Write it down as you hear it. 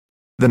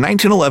The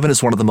 1911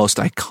 is one of the most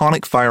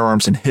iconic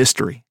firearms in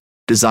history.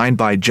 Designed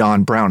by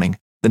John Browning,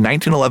 the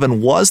 1911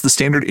 was the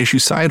standard issue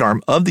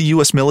sidearm of the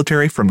U.S.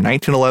 military from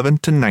 1911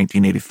 to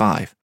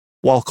 1985.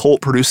 While Colt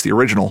produced the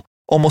original,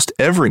 almost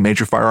every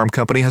major firearm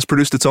company has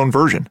produced its own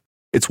version.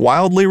 It's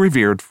wildly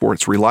revered for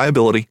its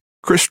reliability,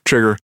 crisp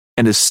trigger,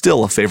 and is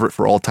still a favorite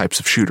for all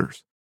types of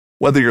shooters.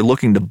 Whether you're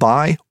looking to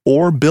buy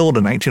or build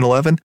a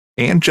 1911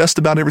 and just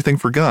about everything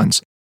for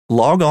guns,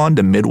 log on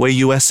to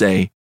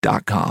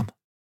MidwayUSA.com.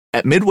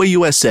 At Midway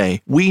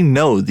USA, we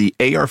know the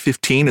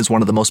AR-15 is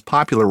one of the most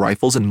popular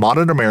rifles in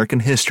modern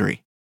American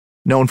history.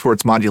 Known for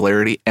its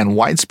modularity and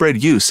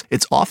widespread use,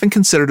 it's often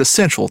considered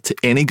essential to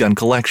any gun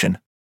collection.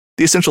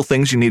 The essential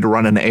things you need to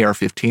run an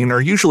AR-15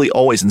 are usually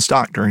always in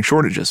stock during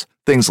shortages,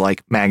 things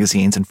like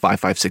magazines and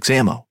 5.56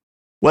 ammo.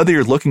 Whether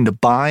you're looking to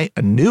buy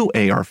a new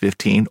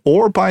AR-15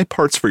 or buy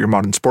parts for your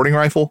modern sporting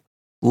rifle,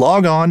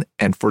 log on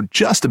and for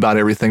just about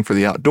everything for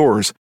the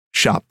outdoors,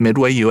 shop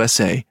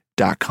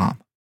MidwayUSA.com.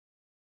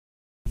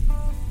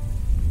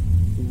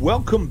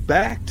 Welcome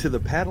back to the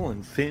Paddle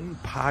and Fin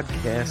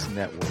Podcast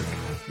Network.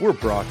 We're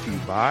brought to you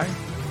by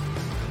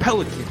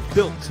Pelican,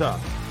 built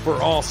tough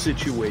for all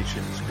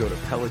situations. Go to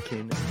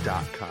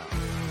pelican.com.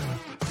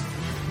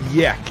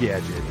 Yak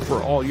Gadget,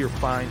 for all your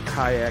fine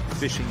kayak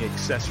fishing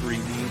accessory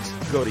needs.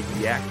 Go to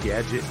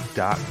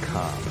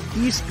yakgadget.com.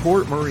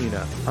 Eastport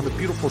Marina, on the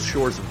beautiful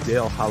shores of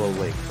Dale Hollow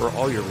Lake, for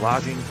all your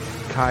lodging,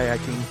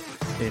 kayaking,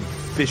 and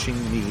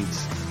fishing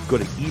needs. Go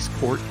to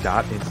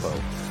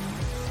eastport.info.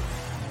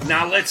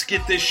 Now let's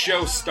get this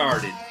show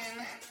started.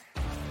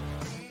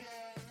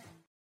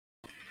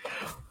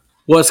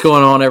 What's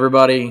going on,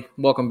 everybody?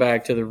 Welcome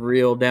back to The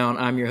Real Down.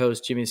 I'm your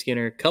host, Jimmy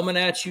Skinner, coming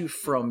at you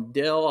from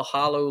Dale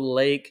Hollow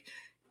Lake,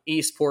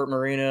 Eastport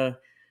Marina.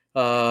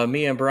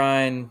 Me and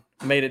Brian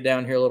made it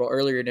down here a little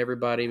earlier than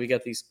everybody. We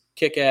got these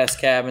kick-ass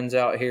cabins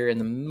out here in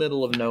the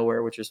middle of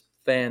nowhere, which is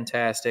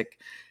fantastic.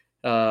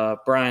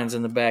 Brian's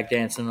in the back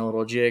dancing a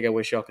little jig. I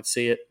wish y'all could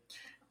see it.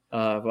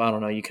 I don't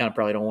know. You kind of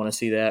probably don't want to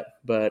see that,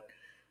 but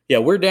yeah,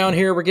 we're down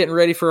here. We're getting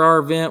ready for our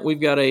event. We've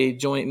got a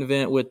joint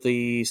event with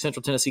the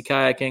Central Tennessee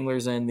Kayak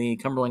Anglers and the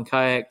Cumberland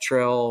Kayak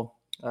Trail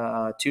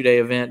 2-day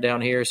event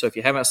down here. So if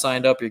you haven't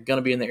signed up, you're going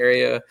to be in the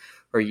area,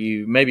 or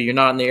maybe you're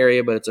not in the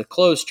area, but it's a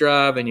close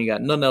drive and you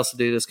got nothing else to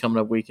do this coming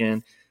up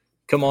weekend.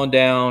 Come on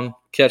down,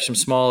 catch some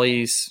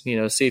smallies,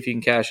 see if you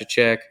can cash a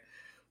check.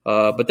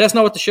 But that's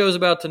not what the show is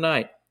about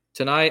tonight.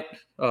 Tonight,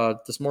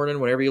 this morning,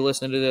 whenever you're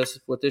listening to this,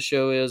 what this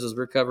show is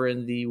we're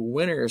covering the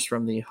winners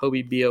from the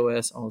Hobie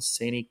BOS on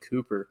Santee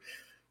Cooper.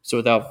 So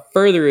without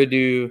further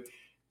ado,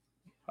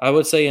 I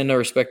would say in no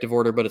respective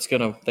order, but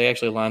they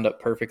actually lined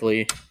up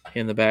perfectly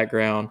in the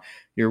background.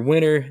 Your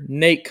winner,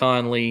 Nate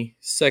Conley.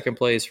 Second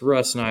place,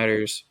 Russ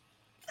Snyders.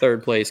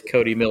 Third place,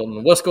 Cody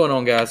Milton. What's going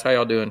on, guys? How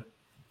y'all doing?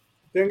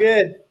 Doing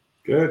good.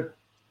 Good.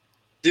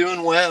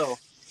 Doing well.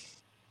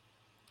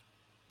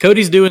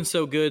 Cody's doing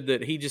so good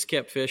that he just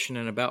kept fishing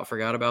and about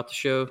forgot about the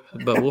show,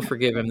 but we'll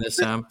forgive him this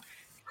time.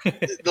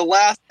 The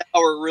last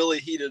hour really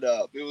heated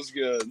up. It was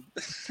good.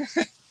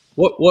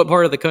 What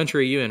part of the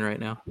country are you in right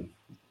now?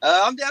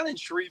 I'm down in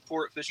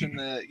Shreveport fishing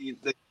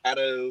the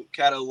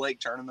Caddo Lake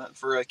tournament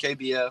for a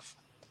KBF.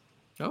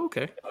 Oh,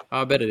 okay.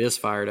 I bet it is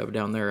fired up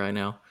down there right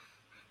now.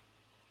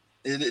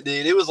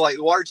 It was like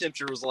the water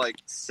temperature was like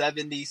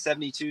 70,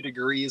 72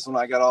 degrees when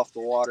I got off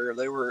the water.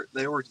 They were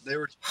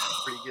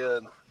pretty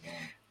good.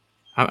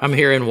 I'm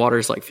hearing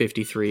water's like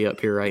 53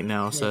 up here right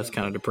now, so that's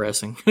kind of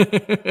depressing.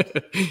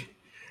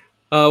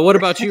 What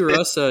about you,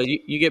 Russ?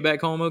 You get back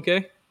home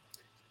okay?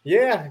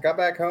 Yeah, got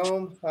back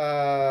home.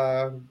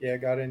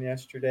 Got in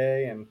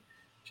yesterday and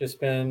just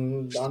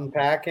been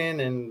unpacking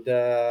and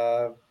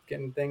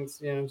getting things,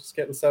 just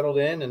getting settled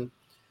in and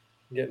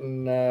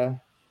getting. I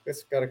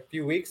guess got a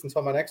few weeks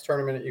until my next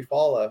tournament at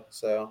Eufaula,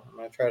 so I'm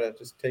gonna try to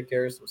just take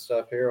care of some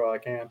stuff here while I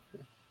can.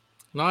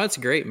 No, that's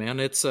great, man.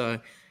 It's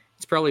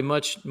probably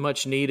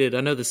much needed.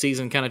 I know the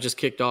season kind of just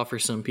kicked off for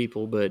some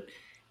people, but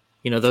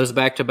those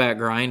back-to-back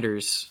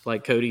grinders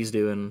like Cody's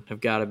doing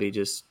have got to be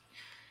just,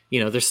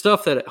 there's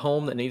stuff that at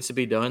home that needs to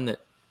be done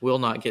that will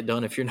not get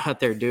done if you're not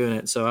there doing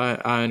it. So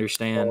I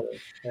understand.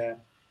 Yeah.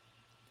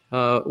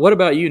 What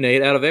about you,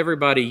 Nate? Out of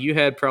everybody, you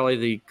had probably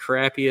the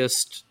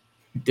crappiest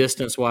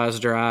distance-wise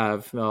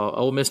drive.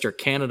 Old Mr.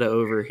 Canada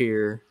over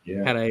here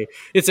had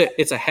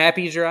it's a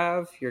happy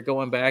drive. You're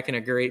going back in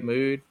a great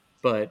mood,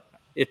 but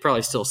it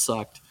probably still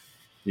sucked.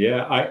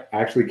 Yeah, I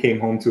actually came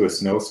home to a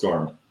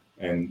snowstorm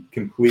and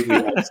completely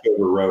iced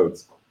over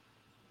roads.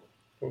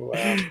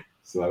 Wow.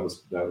 So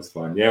that was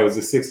fun. Yeah, it was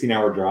a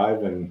 16-hour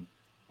drive, and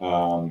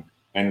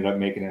ended up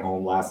making it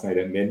home last night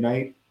at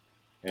midnight.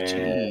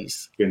 And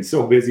been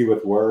so busy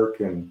with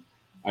work, and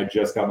I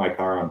just got my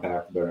car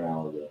unpacked about an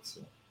hour ago.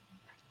 So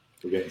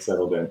we're getting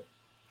settled in.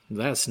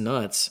 That's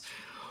nuts.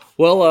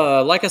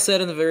 Well, like I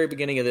said in the very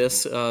beginning of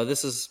this,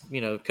 this is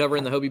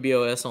covering the Hobie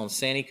BOS on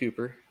Santee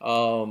Cooper.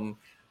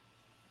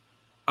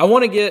 I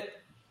want to get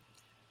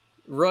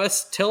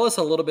Russ, tell us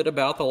a little bit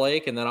about the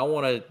lake, and then I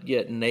want to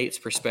get Nate's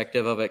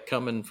perspective of it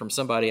coming from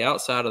somebody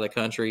outside of the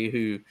country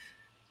who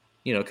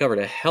covered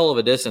a hell of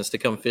a distance to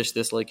come fish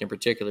this lake in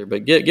particular.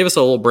 But give us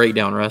a little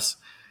breakdown, Russ.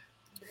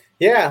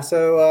 Yeah,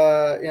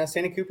 so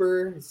Santee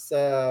Cooper,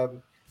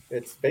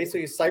 it's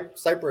basically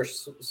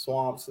cypress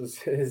swamps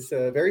is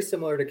very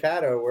similar to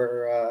Caddo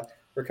where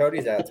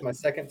Cody's at. It's my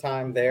second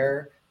time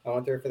there. I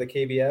went there for the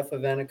KBF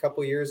event a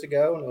couple years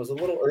ago, and it was a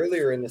little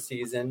earlier in the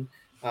season.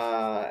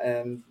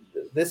 And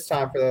this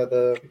time for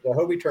the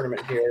Hobie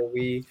tournament here,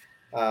 we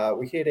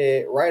hit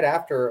it right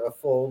after a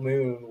full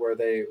moon where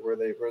there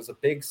was a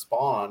big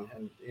spawn.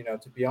 And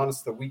to be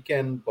honest, the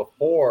weekend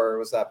before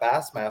was that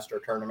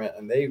Bassmaster tournament,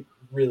 and they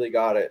really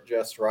got it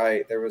just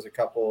right. There was a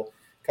couple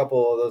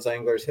of those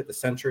anglers hit the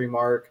century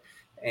mark,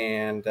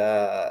 and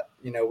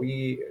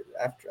we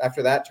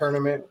after that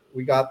tournament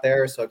we got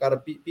there, so it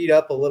got beat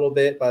up a little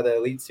bit by the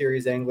Elite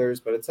Series anglers,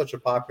 but it's such a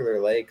popular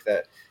lake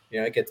that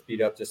it gets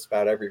beat up just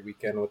about every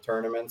weekend with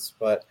tournaments.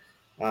 But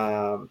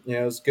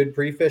it's good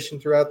pre-fishing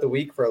throughout the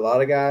week for a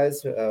lot of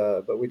guys,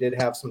 but we did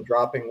have some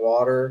dropping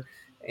water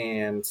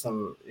and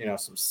some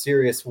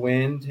serious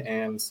wind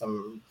and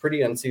some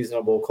pretty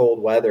unseasonable cold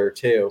weather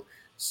too.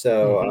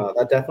 So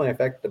that definitely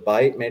affected the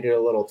bite, made it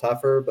a little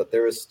tougher, but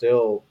there was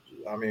still,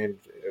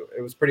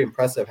 it was pretty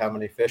impressive how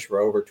many fish were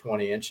over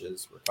 20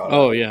 inches.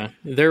 Oh, yeah.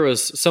 There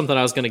was something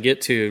I was going to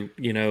get to,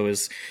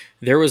 is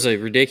there was a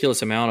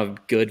ridiculous amount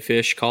of good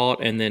fish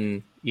caught. And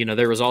then,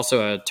 there was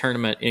also a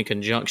tournament in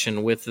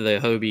conjunction with the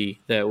Hobie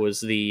that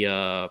was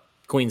the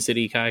Queen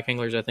City Kayak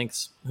Anglers, I think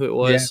is who it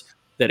was,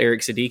 that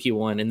Eric Siddiqui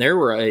won. And there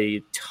were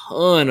a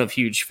ton of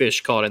huge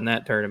fish caught in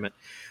that tournament.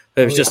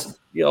 It was just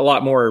a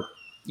lot more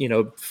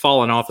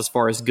falling off as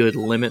far as good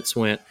limits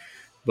went.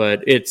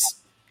 But it's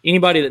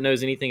anybody that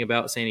knows anything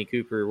about Santee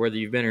Cooper, whether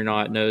you've been or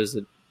not, knows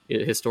that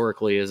it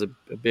historically is a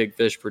big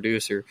fish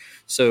producer.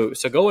 So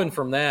going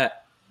from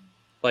that,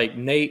 like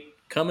Nate,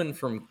 coming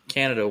from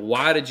Canada,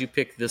 why did you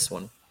pick this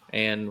one?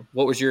 And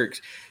what was your,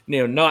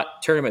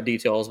 not tournament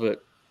details,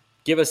 but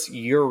give us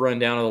your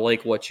rundown of the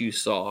lake, what you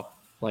saw,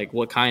 like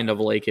what kind of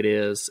lake it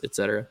is, et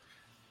cetera.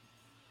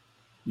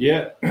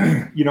 Yeah.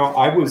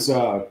 I was,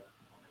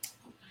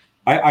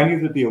 I knew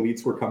that the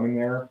elites were coming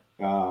there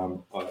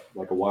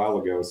like a while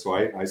ago, so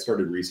I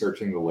started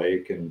researching the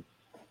lake,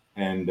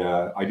 and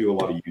I do a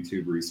lot of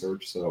YouTube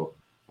research. So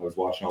I was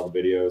watching all the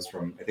videos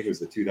from, I think it was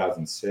the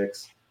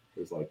 2006. It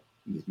was like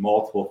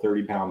multiple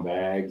 30-pound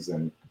bags,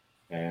 and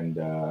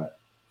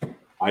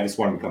I just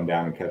wanted to come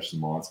down and catch some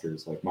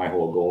monsters. Like my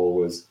whole goal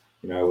was,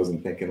 I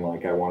wasn't thinking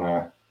like I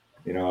want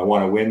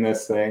to win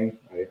this thing.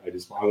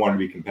 I wanted to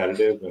be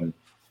competitive,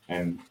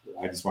 and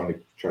I just wanted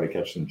to try to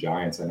catch some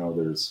giants. I know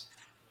there's,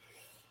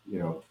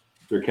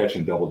 they're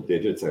catching double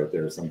digits out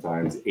there.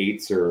 Sometimes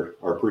 8s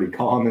are pretty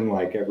common,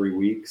 like every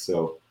week.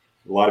 So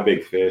a lot of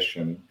big fish,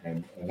 and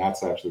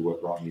that's actually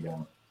what brought me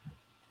down.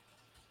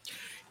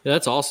 Yeah,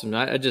 that's awesome.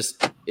 I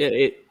just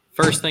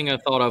first thing I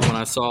thought of when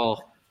I saw,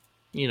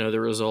 the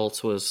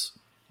results was,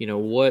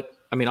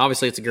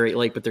 obviously it's a great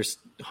lake, but there's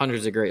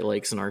hundreds of great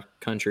lakes in our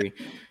country.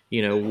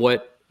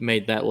 What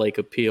made that lake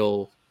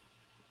appeal,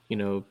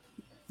 the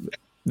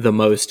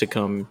most to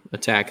come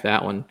attack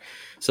that one?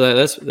 So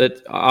that's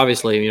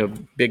obviously,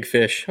 big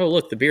fish. Oh,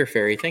 look, the beer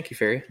fairy. Thank you,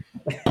 fairy.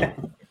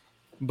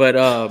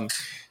 But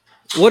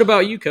what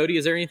about you, Cody?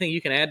 Is there anything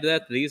you can add to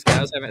that these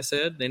guys haven't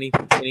said?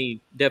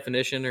 Any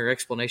definition or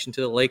explanation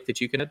to the lake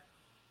that you can add?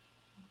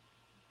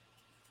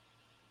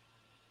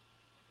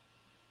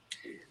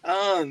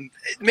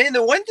 Man,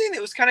 the one thing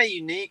that was kind of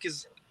unique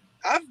is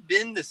I've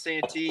been to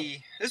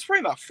Santee. This is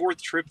probably my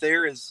 4th trip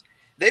there. Is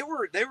they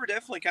were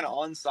definitely kind of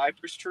on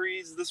cypress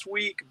trees this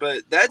week,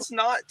 but that's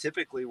not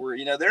typically where,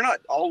 they're not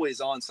always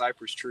on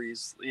cypress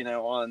trees,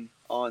 on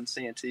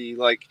Santee,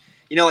 like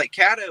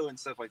Caddo and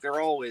stuff, like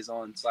they're always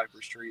on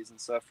cypress trees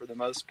and stuff for the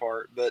most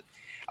part. But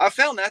I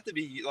found that to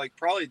be like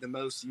probably the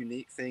most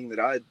unique thing that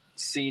I'd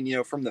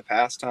seen, from the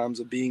past times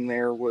of being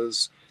there,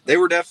 was they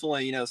were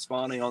definitely,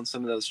 spawning on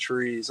some of those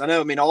trees. I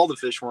know, all the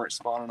fish weren't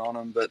spawning on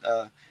them, but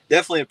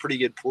definitely a pretty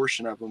good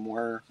portion of them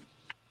were.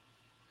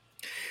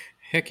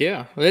 Heck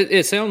yeah.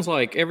 It sounds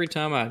like every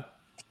time I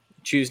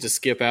choose to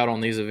skip out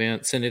on these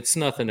events, and it's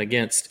nothing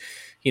against,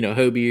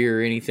 Hobie or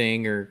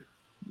anything, or,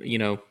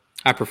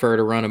 I prefer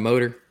to run a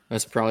motor.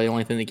 That's probably the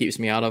only thing that keeps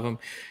me out of them.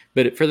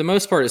 But for the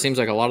most part, it seems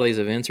like a lot of these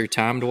events are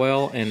timed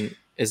well, and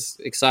as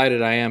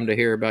excited I am to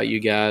hear about you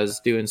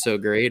guys doing so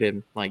great,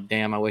 and like,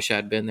 damn, I wish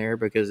I'd been there,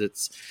 because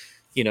it's,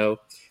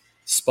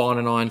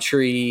 spawning on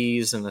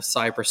trees and the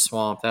cypress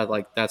swamp.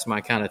 That's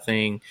my kind of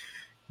thing.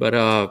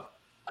 But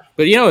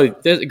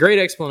there's a great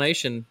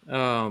explanation.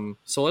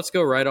 So let's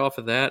go right off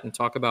of that and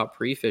talk about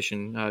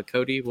pre-fishing.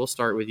 Cody, we'll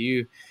start with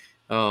you.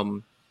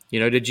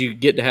 Did you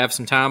get to have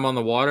some time on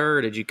the water,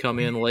 or did you come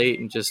in late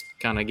and just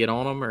kind of get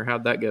on them, or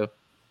how'd that go?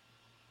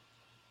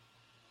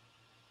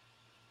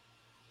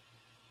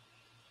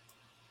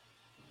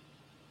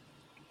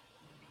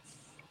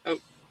 Oh,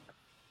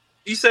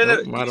 you say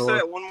that? Can you say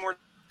that one more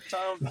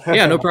time?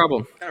 Yeah, no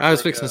problem. I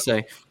was fixing to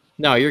say,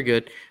 no, you're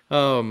good.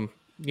 Going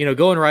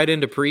right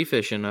into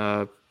pre-fishing,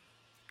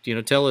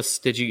 tell us,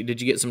 did you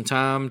get some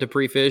time to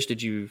pre-fish?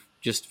 Did you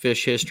just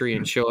fish history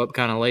and show up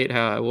kind of late?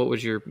 What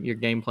was your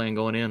game plan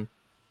going in?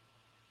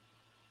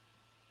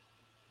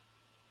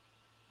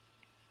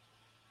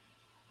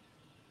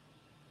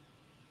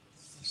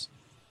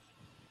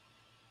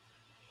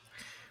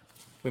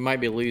 We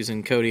might be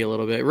losing Cody a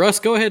little bit. Russ,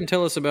 go ahead and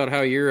tell us about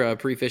how your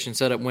pre-fishing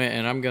setup went,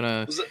 and I'm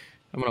gonna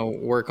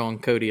work on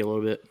Cody a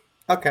little bit.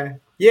 Okay.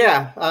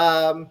 Yeah.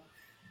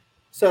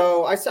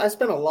 So I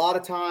spent a lot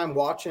of time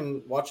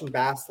watching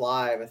Bass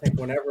Live. I think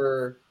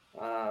whenever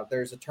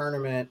there's a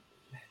tournament,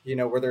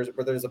 where there's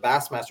a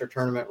Bassmaster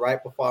tournament right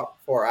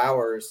before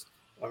ours,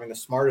 I mean, the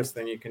smartest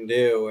thing you can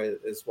do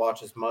is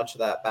watch as much of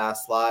that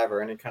Bass Live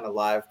or any kind of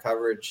live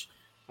coverage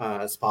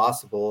as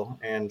possible,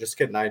 and just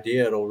get an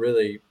idea. It'll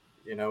really,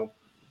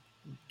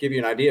 give you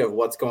an idea of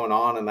what's going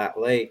on in that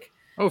lake.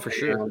 Oh, for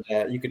sure.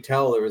 And you could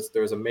tell there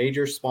was a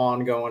major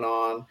spawn going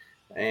on,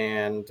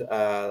 and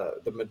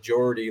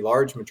the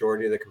large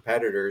majority of the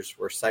competitors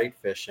were sight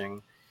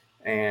fishing,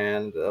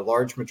 and a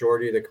large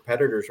majority of the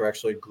competitors were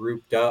actually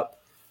grouped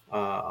up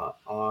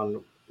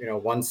on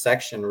one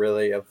section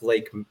really of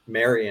Lake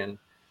Marion.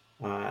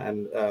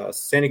 And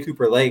Santee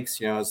Cooper Lakes,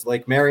 is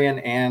Lake Marion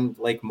and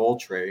Lake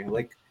Moultrie.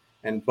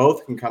 And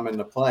both can come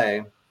into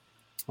play.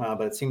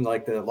 But it seemed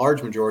like the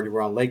large majority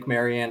were on Lake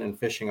Marion and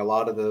fishing a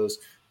lot of those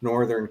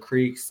northern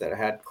creeks that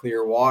had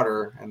clear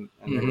water, and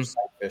they were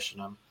sight fishing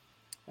them.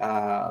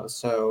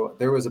 So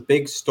there was a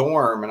big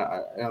storm,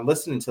 and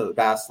listening to the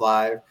Bass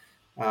Live,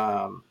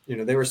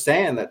 they were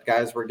saying that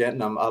guys were getting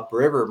them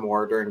upriver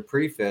more during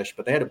pre-fish,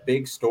 but they had a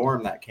big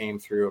storm that came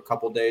through a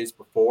couple days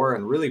before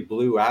and really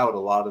blew out a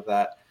lot of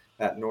that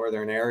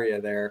northern area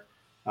there,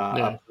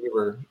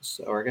 upriver,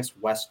 or I guess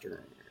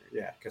western.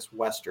 Yeah, I guess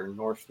western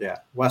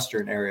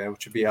area,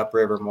 which would be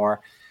upriver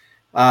more.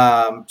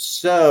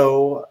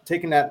 So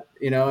taking that,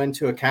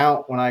 into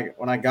account, when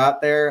I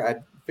got there,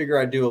 I figure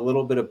I'd do a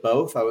little bit of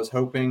both. I was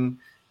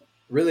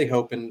really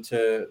hoping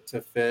to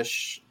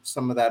fish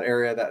some of that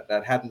area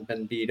that hadn't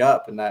been beat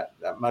up, and that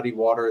muddy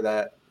water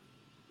that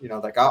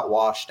got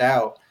washed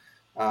out.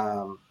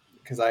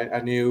 Because I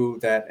knew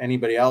that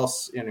anybody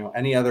else,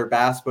 any other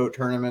bass boat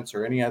tournaments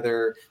or any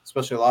other,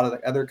 especially a lot of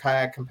the other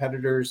kayak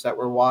competitors that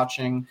were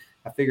watching,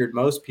 I figured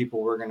most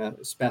people were going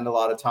to spend a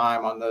lot of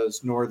time on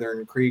those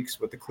northern creeks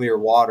with the clear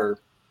water.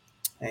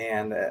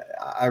 And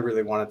I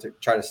really wanted to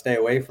try to stay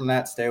away from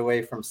that, stay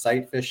away from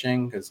sight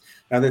fishing. Because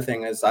another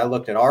thing is I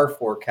looked at our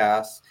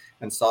forecasts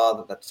and saw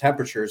that the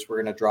temperatures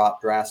were going to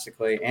drop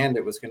drastically, and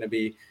it was going to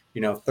be,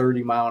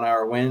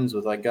 30-mile-an-hour winds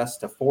with like gusts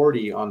to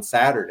 40 on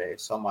Saturday.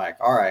 So I'm like,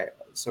 all right.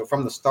 So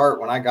from the start,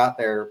 when I got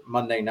there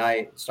Monday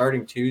night,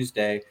 starting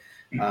Tuesday,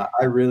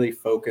 I really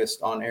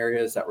focused on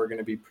areas that were going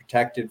to be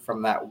protected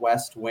from that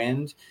west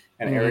wind,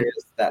 and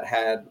areas that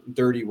had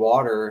dirty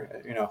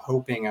water,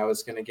 hoping I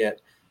was going to get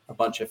a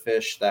bunch of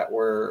fish that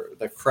were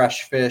the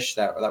fresh fish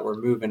that were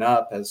moving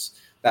up as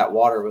that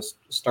water was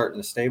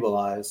starting to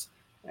stabilize.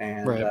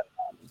 And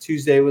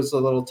Tuesday was a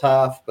little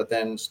tough, but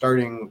then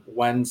starting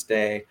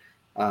Wednesday,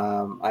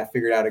 I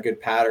figured out a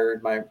good pattern.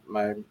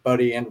 My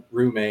buddy and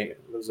roommate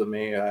lives with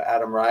me,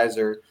 Adam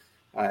Reiser.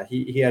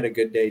 He had a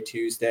good day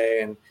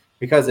Tuesday, and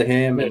because of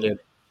him, he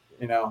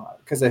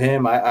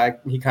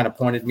kind of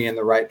pointed me in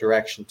the right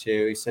direction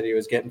too. He said he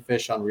was getting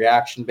fish on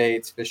reaction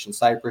baits, fishing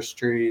cypress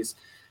trees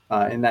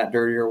in that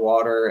dirtier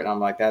water, and I'm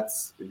like,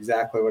 that's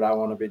exactly what I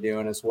want to be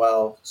doing as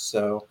well.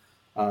 So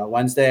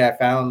Wednesday, I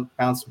found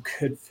some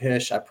good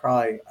fish. I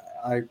probably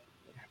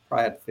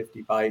had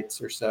 50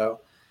 bites or so.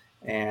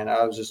 And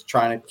I was just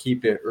trying to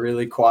keep it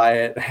really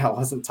quiet. I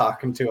wasn't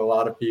talking to a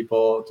lot of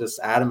people. Just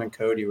Adam and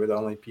Cody were the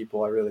only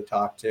people I really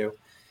talked to.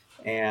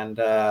 And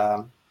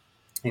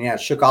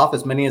shook off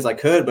as many as I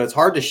could, but it's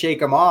hard to shake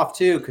them off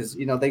too. Cause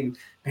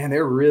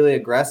they're really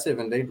aggressive,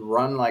 and they'd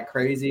run like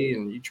crazy,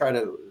 and you try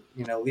to,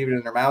 leave it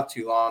in their mouth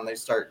too long, they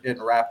start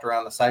getting wrapped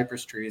around the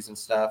cypress trees and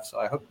stuff. So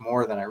I hooked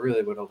more than I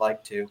really would have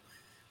liked to,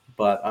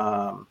 but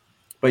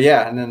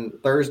yeah. And then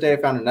Thursday I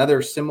found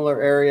another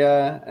similar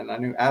area, and I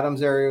knew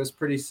Adam's area was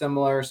pretty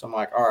similar. So I'm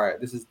like, all right,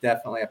 this is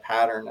definitely a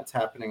pattern that's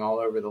happening all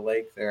over the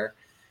lake there.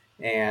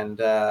 And,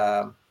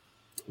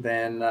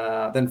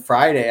 then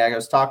Friday I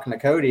was talking to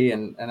Cody,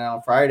 and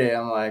on Friday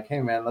I'm like,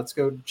 hey man, let's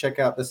go check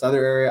out this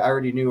other area. I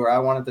already knew where I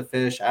wanted to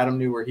fish. Adam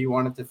knew where he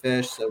wanted to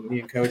fish. So me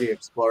and Cody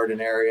explored an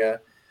area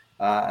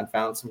and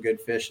found some good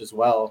fish as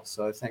well.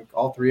 So I think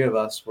all three of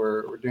us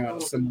were doing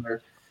a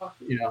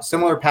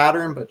similar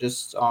pattern, but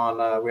just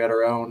on we had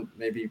our own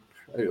maybe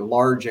a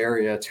large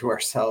area to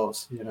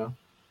ourselves,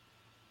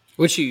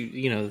 Which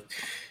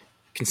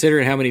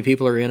considering how many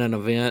people are in an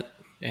event,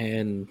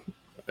 and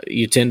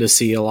you tend to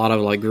see a lot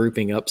of like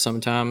grouping up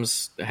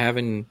sometimes,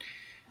 having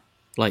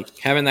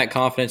that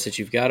confidence that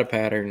you've got a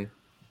pattern,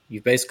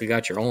 you've basically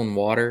got your own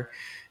water.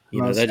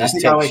 That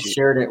just I always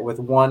shared it with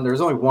one. There's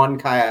only one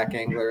kayak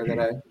angler that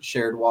I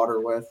shared water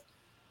with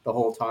the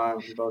whole time.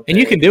 And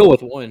you can deal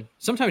with one.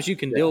 Sometimes you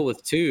can deal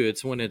with two.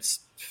 It's when it's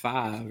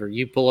five, or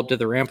you pull up to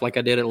the ramp like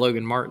I did at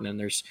Logan Martin, and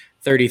there's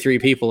 33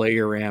 people at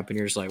your ramp, and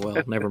you're just like, well,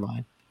 never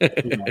mind.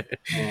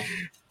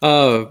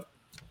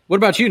 What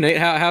about you, Nate?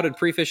 How did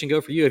pre-fishing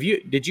go for you?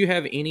 Did you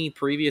have any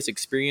previous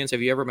experience?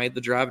 Have you ever made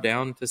the drive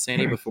down to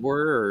Santee before,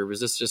 or was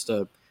this just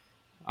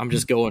I'm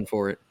just going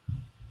for it?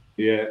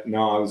 Yeah,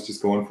 no, I was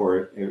just going for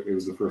it. It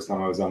was the first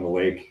time I was on the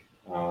lake.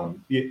 I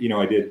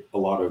did a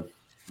lot of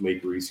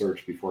lake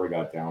research before I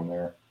got down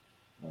there.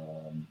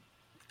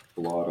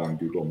 A lot on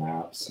Google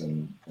Maps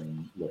and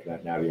looking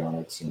at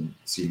navionics and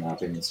sea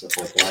mapping and stuff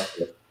like that.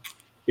 But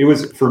it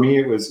was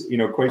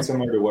quite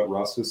similar to what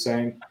Russ was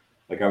saying.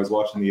 Like I was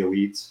watching the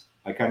elites.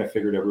 I kind of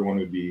figured everyone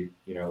would be,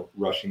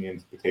 rushing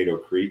into Potato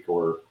Creek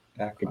or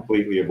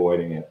completely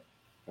avoiding it.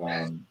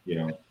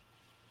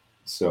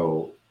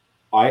 So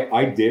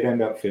I did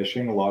end up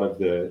fishing a lot of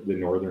the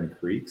northern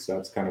creeks.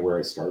 That's kind of where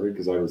I started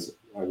because I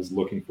was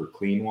looking for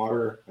clean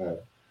water.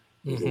 It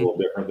was a little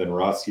different than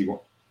Russ.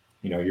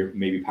 You're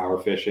maybe power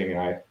fishing,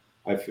 and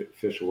I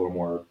fish a little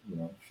more,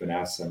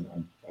 finesse,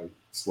 and I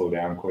slow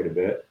down quite a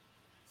bit.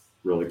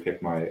 Really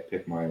pick my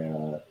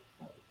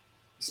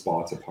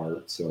spots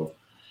apart. So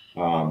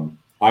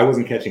I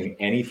wasn't catching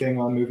anything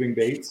on moving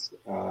baits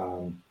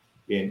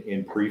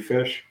in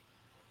pre-fish.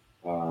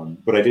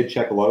 But I did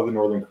check a lot of the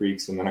northern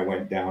creeks, and then I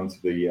went down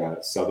to the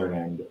southern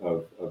end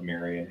of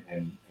Marion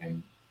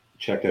and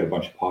checked out a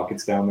bunch of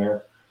pockets down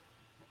there.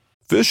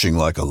 Fishing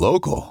like a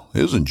local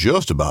isn't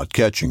just about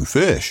catching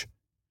fish.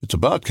 It's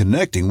about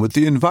connecting with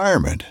the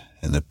environment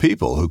and the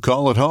people who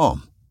call it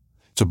home.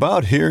 It's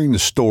about hearing the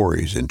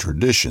stories and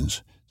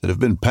traditions that have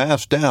been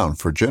passed down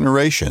for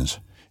generations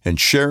and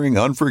sharing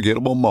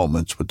unforgettable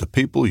moments with the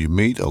people you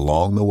meet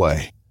along the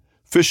way.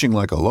 Fishing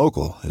like a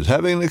local is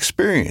having an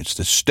experience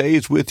that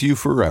stays with you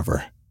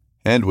forever.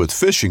 And with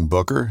Fishing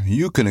Booker,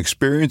 you can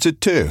experience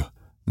it too,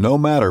 no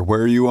matter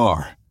where you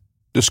are.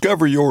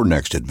 Discover your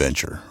next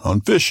adventure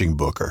on Fishing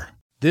Booker.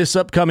 This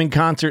upcoming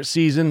concert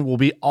season will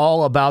be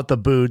all about the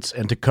boots,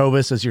 and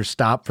Tecovas is your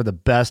stop for the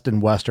best in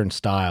Western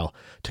style.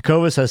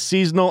 Tecovas has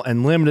seasonal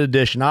and limited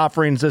edition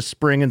offerings this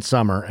spring and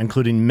summer,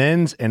 including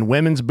men's and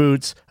women's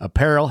boots,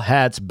 apparel,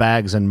 hats,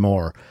 bags, and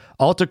more.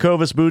 All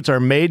Tecovas boots are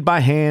made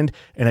by hand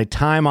in a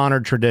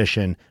time-honored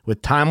tradition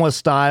with timeless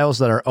styles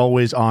that are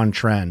always on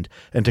trend.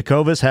 And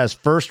Tecovas has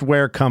first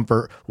wear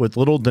comfort with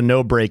little to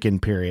no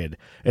break-in period.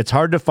 It's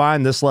hard to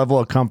find this level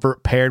of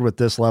comfort paired with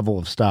this level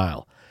of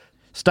style.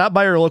 Stop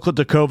by your local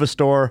Tecovas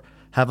store,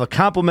 have a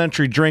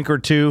complimentary drink or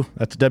two,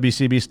 that's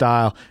WCB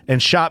style,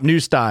 and shop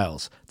new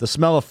styles. The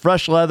smell of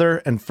fresh leather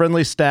and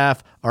friendly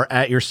staff are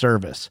at your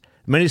service.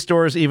 Many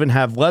stores even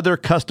have leather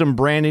custom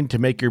branding to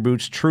make your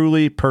boots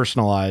truly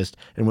personalized.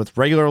 And with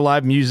regular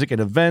live music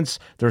and events,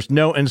 there's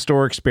no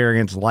in-store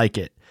experience like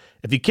it.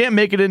 If you can't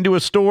make it into a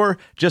store,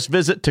 just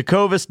visit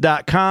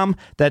tecovas.com.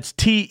 That's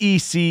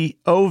TECOVAS.com.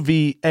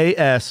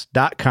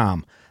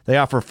 They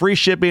offer free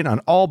shipping on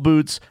all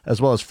boots, as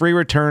well as free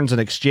returns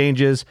and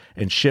exchanges,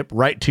 and ship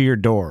right to your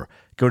door.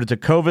 Go to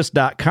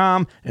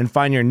tecovas.com and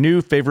find your new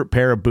favorite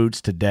pair of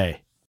boots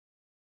today.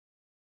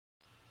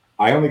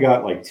 I only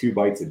got like 2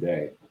 bites a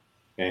day.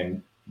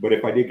 But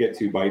if I did get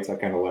 2 bites, I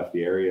kind of left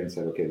the area and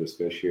said, okay, there's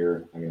fish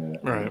here. I'm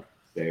gonna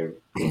stay.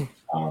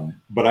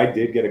 But I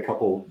did get a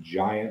couple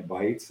giant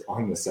bites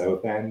on the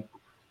south end,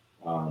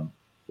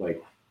 probably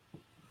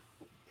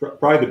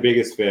the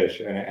biggest fish,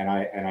 and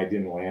I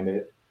didn't land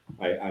it.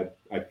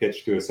 I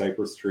pitched to a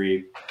cypress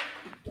tree,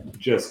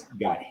 just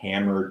got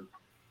hammered.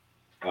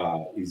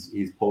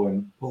 He's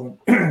pulling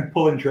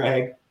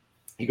drag.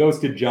 He goes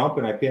to jump,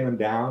 and I pin him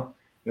down.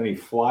 Then he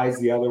flies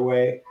the other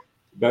way,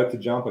 about to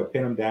jump. I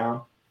pin him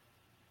down.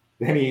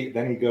 Then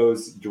he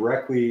goes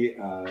directly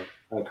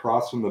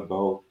across from the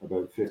boat,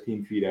 about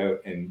 15 feet out,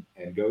 and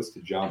goes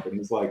to jump. And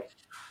it's like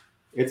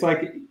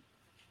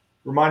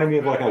reminded me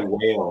of like a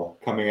whale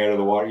coming out of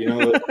the water. You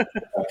know,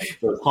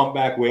 those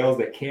humpback whales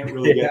that can't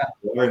really get to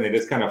the water and they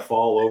just kind of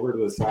fall over to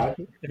the side.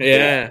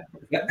 Yeah,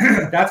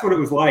 that's what it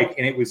was like,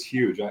 and it was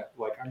huge. I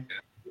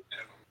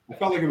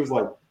felt like it was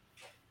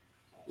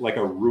like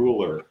a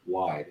ruler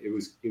wide. It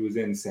was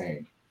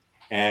insane.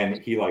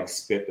 And he like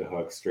spit the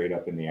hook straight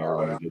up in the air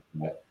when he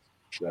did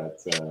that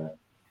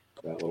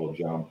little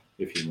jump,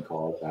 if you can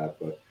call it that.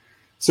 But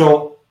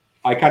so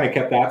I kind of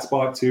kept that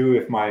spot too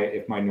if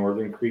my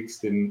northern creeks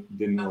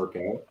didn't work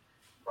out.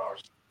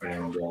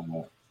 And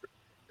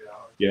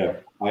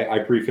I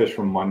pre-fished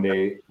from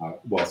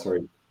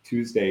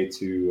Tuesday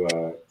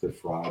to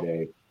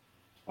Friday.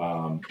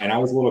 And I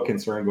was a little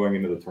concerned going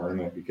into the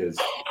tournament because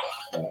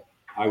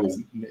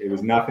it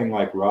was nothing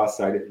like Russ.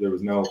 There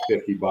was no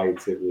 50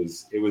 bites. It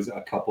was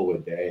a couple a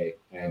day,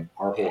 and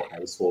our whole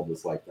household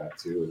was like that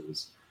too. It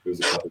was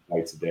a couple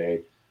bites a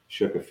day.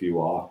 Shook a few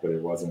off, but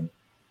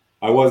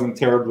I wasn't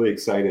terribly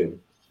excited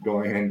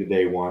going into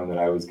day one that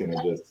I was going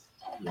to just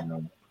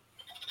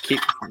keep.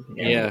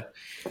 Yeah.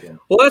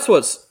 Well,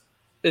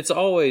 it's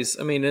always.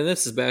 I mean, and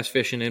this is bass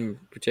fishing in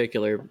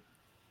particular,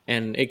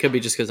 and it could be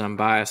just because I'm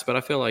biased, but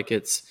I feel like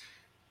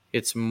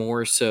it's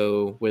more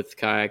so with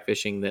kayak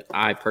fishing that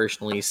I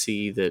personally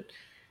see that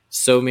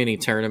so many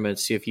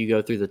tournaments, if you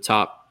go through the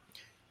top,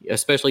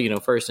 especially,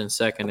 first and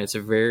second, it's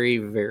very,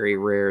 very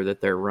rare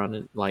that they're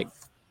running like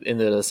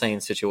into the same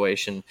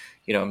situation,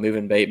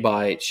 moving bait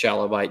bite,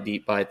 shallow bite,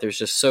 deep bite. There's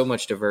just so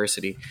much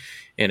diversity,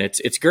 and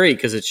it's great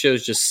because it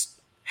shows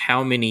just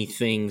how many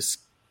things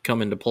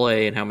come into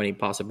play and how many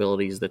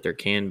possibilities that there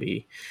can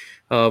be.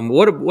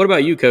 What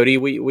about you, Cody?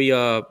 We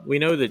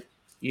know that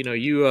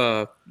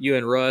you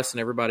and Russ and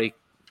everybody,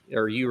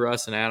 or you,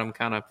 Russ, and Adam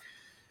kind of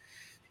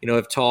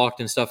have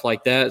talked and stuff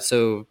like that.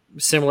 So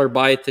similar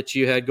bite that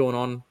you had going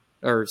on,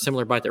 or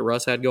similar bite that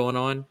Russ had going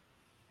on.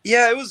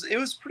 Yeah, it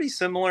was pretty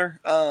similar.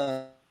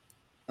 It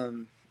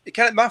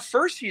kind of, my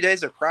first few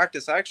days of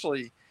practice, I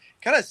actually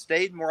kind of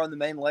stayed more on the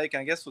main lake.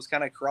 And I guess was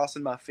kind of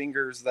crossing my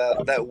fingers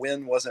that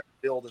wind wasn't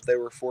real that they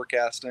were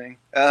forecasting.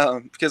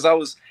 Because I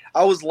was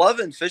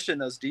loving fishing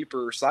those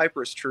deeper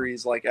cypress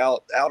trees, like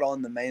out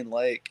on the main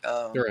lake.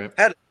 Right.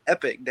 Had an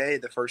epic day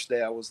the first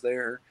day I was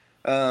there.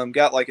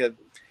 Got like a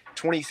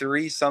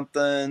 23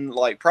 something,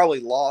 like probably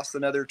lost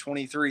another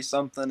 23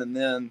 something, and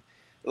then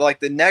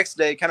like the next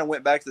day kind of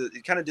went back to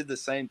kind of did the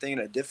same thing in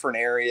a different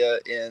area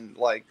and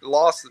like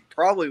lost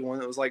probably one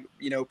that was like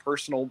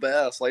personal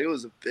best. Like it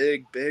was a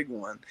big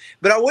one,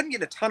 but I wouldn't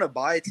get a ton of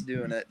bites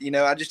doing it.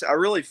 I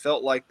really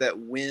felt like that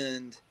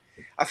wind,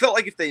 I felt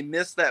like if they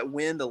missed that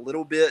wind a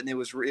little bit and it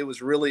was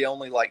really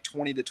only like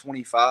 20 to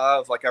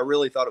 25, like I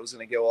really thought it was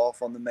going to go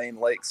off on the main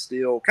lake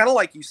still, kind of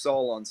like you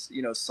saw on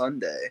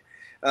Sunday.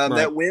 Right.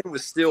 That wind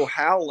was still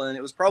howling.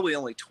 It was probably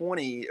only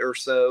 20 or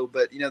so,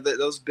 but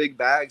those big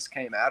bags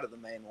came out of the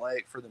main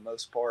lake for the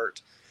most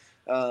part.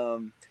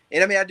 And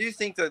I mean, I do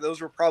think that those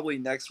were probably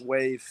next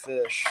wave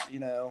fish.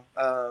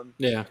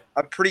 Yeah,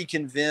 I'm pretty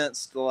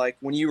convinced. Like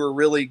when you were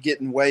really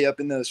getting way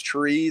up in those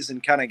trees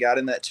and kind of got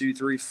in that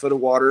 2-3 foot of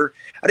water,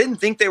 I didn't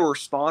think they were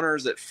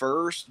spawners at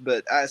first,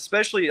 but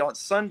especially on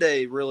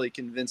Sunday, really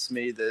convinced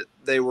me that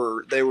they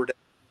were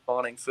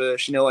spawning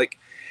fish. Like.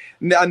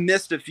 I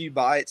missed a few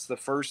bites the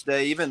first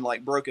day, even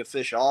like broke a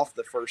fish off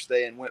the first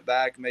day and went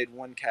back, made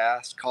one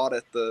cast, caught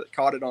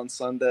it on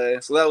Sunday.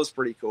 So that was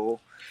pretty cool.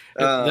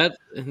 That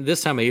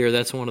this time of year,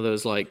 that's one of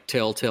those like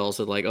telltales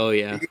that like, oh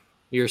yeah,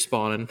 you're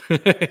spawning.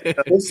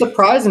 It's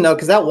surprising though,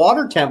 because that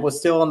water temp was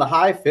still in the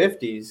high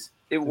 50s.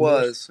 It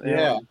was.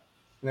 Yeah.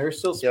 They were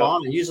still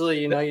spawning. Yep. Usually,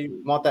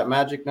 you want that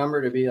magic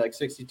number to be like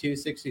 62,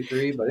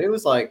 63, but it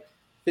was like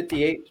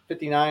 58,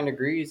 59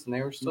 degrees and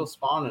they were still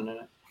spawning in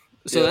it.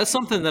 So that's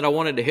something that I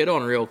wanted to hit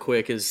on real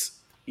quick is,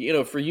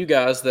 for you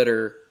guys that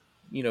are,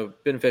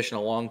 been fishing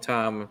a long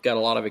time, got a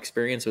lot of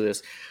experience with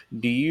this.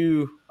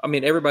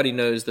 Everybody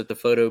knows that the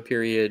photo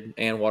period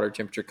and water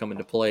temperature come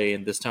into play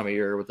in this time of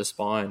year with the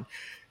spawn.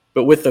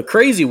 But with the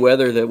crazy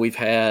weather that we've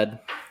had,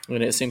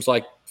 and it seems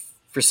like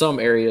for some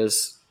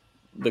areas,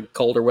 the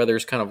colder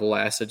weather's kind of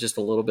lasted just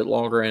a little bit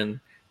longer and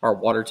our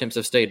water temps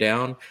have stayed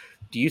down.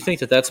 Do you think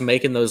that that's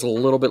making those a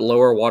little bit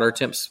lower water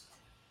temps,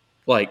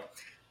 like,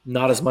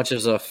 not as much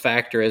as a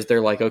factor as they're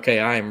like, okay,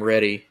 I am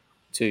ready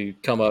to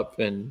come up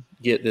and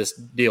get this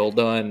deal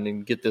done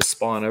and get this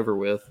spawn over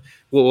with?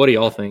 Well, what do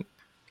y'all think?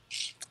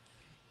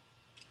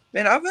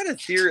 Man, I've had a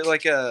theory,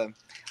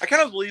 I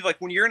kind of believe like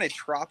when you're in a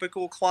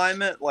tropical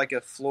climate, like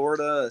a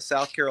Florida, a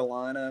South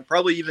Carolina,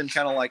 probably even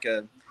kind of like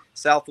a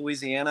South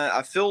Louisiana,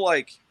 I feel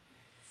like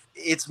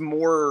it's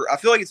more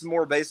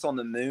based on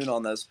the moon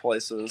on those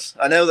places.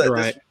 I know that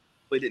right. This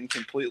really didn't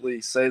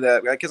completely say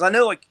that because I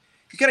know like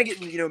you kind of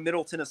get in,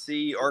 Middle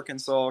Tennessee,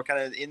 Arkansas, kind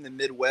of in the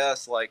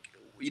Midwest, like,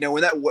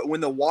 when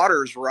the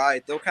water's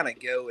right, they'll kind of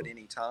go at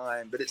any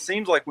time. But it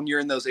seems like when you're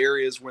in those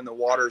areas when the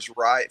water's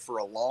right for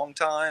a long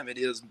time, it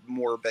is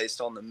more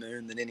based on the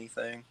moon than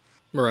anything.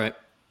 Right.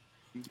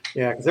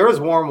 Yeah, because there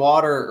was warm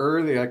water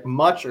early, like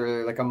much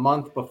earlier, like a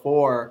month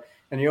before.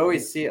 And you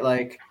always see it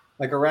like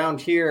around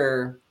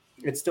here,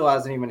 it still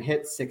hasn't even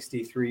hit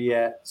 63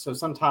 yet. So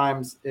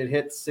sometimes it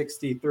hits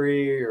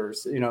 63 or,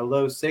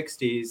 low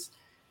 60s.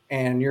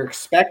 And you're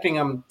expecting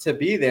them to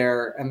be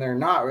there, and they're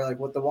not. We're like,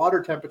 the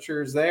water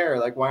temperature is there.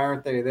 Like, why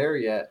aren't they there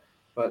yet?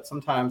 But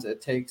sometimes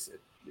it takes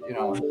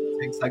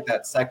like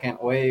that second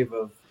wave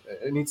of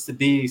it needs to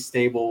be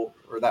stable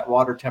or that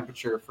water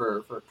temperature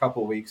for a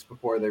couple of weeks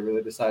before they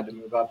really decide to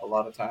move up a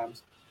lot of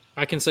times.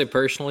 I can say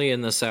personally in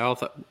the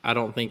South, I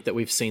don't think that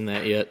we've seen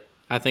that yet.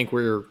 I think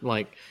we're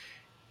like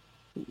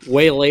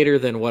way later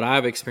than what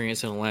I've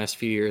experienced in the last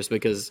few years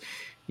because –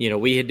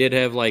 we did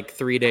have like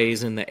 3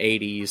 days in the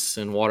 80s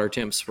and water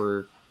temps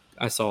were,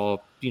 I saw,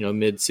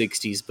 mid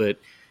 60s. But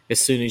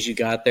as soon as you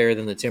got there,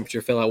 then the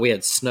temperature fell out. We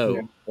had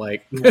snow.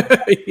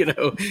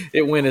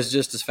 It went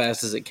just as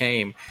fast as it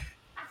came.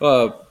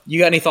 You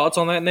got any thoughts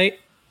on that, Nate?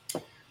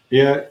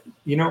 Yeah,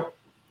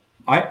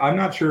 I'm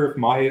not sure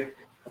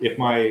if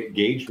my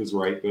gauge was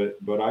right,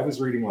 but I was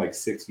reading like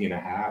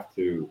 60.5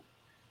 to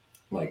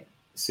like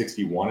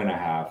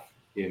 61.5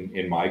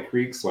 in my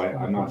creek. So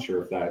I'm not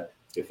sure if that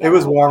it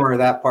was warmer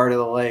that part of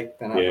the lake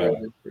than I've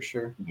read for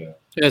sure. Yeah,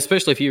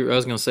 especially if you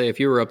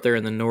were up there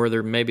in the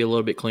northern, maybe a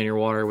little bit cleaner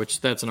water, which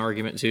that's an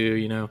argument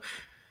too.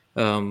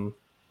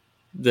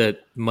 That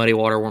muddy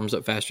water warms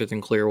up faster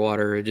than clear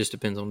water. It just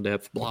depends on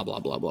depth. Blah blah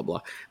blah blah blah.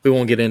 We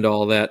won't get into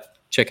all that.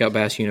 check out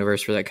Bass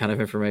Universe for that kind of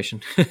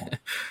information.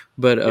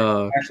 But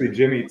actually,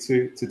 Jimmy,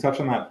 to touch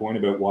on that point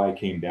about why it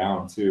came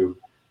down too,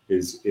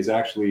 is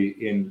actually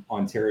in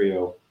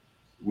Ontario,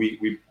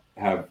 we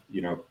have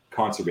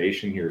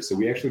conservation here, so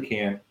we actually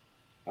can't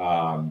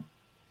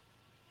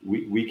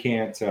we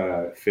can't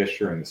fish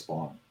during the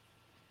spawn.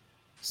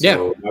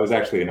 So that was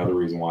actually another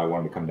reason why I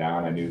wanted to come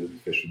down. I knew that the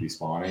fish would be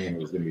spawning, and it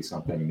was going to be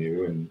something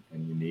new and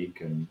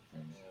unique. And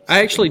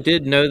I actually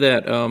did know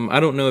that. I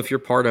don't know if you're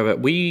part of it.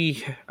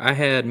 Me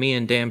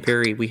and Dan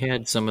Perry, we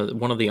had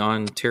one of the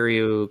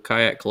Ontario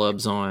kayak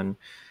clubs on.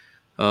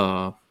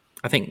 I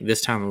think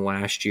this time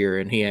last year,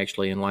 and he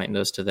actually enlightened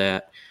us to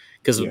that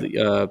because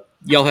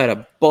y'all had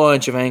a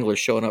bunch of anglers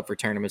showing up for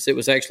tournaments. It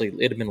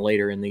had been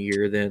later in the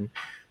year then,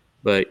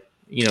 but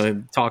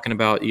talking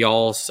about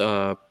y'all's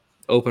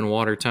open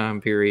water time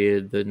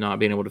period, the not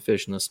being able to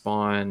fish in the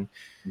spawn,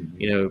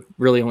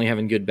 really only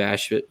having good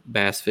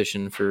bass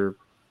fishing for,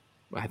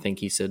 I think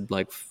he said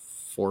like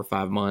 4 or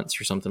 5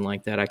 months or something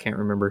like that. I can't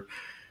remember.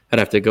 I'd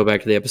have to go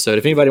back to the episode.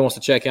 If anybody wants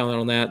to check out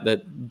on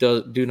that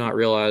do not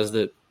realize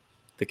that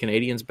the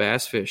Canadians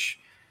bass fish,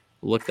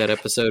 look that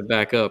episode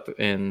back up,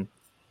 and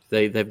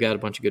they've got a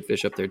bunch of good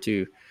fish up there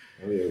too.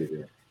 Oh yeah, we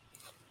do.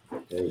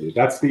 Yeah, we do.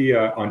 That's the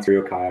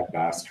Ontario Kayak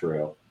Bass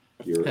Trail.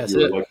 You're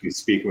likely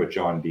speaking with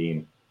John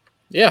Dean.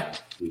 Yeah,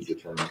 he's the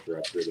tournament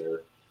director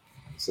there.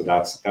 So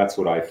that's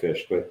what I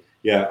fish. But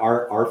yeah,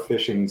 our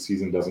fishing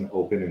season doesn't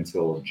open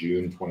until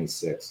June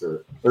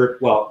 26th, or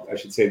well, I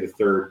should say the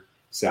third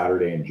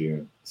Saturday in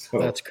June. So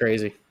that's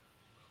crazy.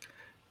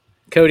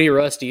 Cody,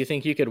 Russ, do you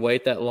think you could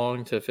wait that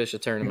long to fish a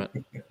tournament?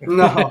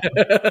 No,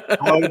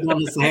 I would have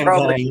done the same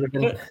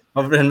thing.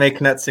 I've been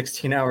making that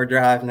 16-hour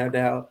drive, no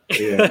doubt.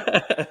 Yeah.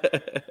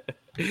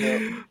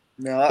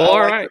 No,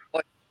 I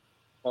like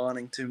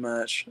spawning too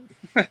much.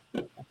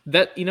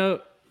 That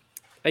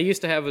I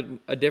used to have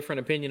a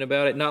different opinion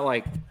about it. Not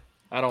like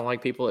I don't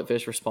like people that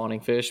fish for spawning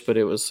fish, but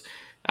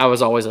I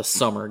was always a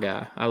summer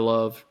guy. I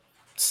love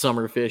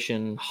summer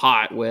fishing,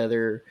 hot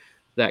weather,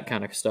 that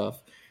kind of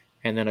stuff.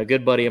 And then a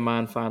good buddy of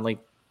mine finally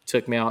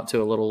took me out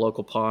to a little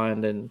local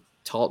pond and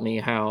taught me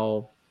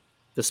how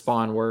the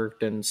spawn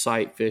worked and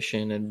sight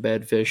fishing and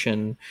bed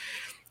fishing.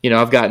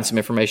 I've gotten some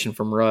information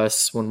from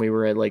Russ when we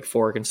were at Lake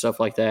Fork and stuff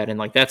like that. And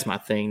like, that's my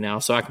thing now.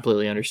 So I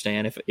completely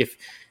understand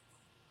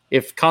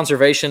if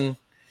conservation,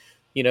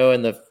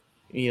 and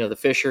the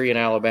fishery in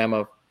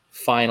Alabama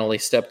finally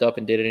stepped up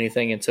and did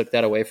anything and took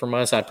that away from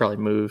us, I'd probably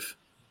move,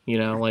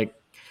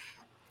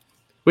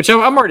 which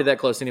I'm already that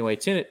close anyway.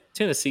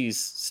 Tennessee's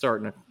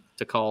starting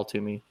to call to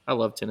me. I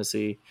love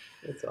Tennessee.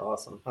 It's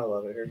awesome. I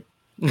love it here.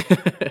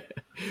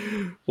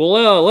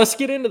 Well, let's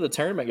get into the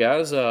tournament,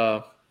 guys.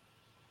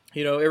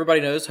 Everybody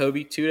knows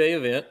Hobie 2-day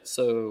event,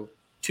 so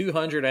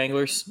 200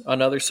 anglers,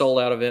 another sold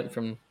out event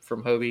from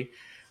Hobie.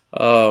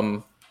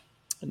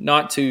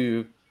 Not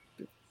to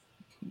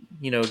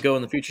go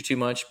in the future too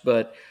much,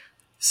 but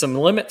some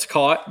limits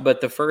caught.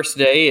 But the first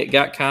day it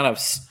got kind of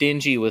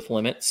stingy with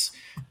limits,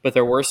 but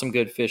there were some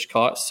good fish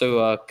caught.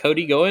 So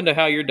Cody, go into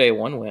how your day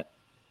one went.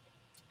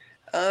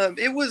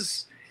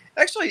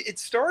 It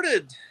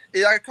started.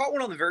 I caught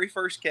one on the very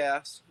first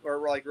cast,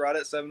 or like right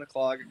at 7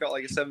 o'clock. I caught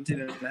like a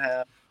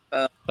 17.5.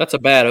 That's a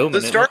bad omen.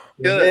 The start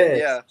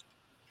good,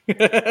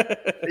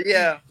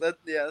 yeah.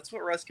 That's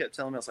what Russ kept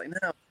telling me. I was like,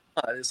 no,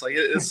 it's like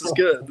this is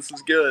good. This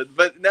is good.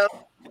 But no,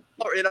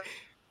 in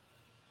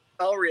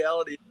all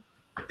reality,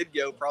 it did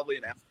go probably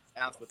an hour and a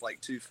half with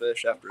like 2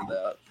 fish after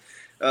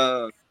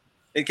that.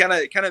 It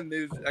kind of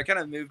moved. I kind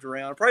of moved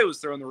around. Probably was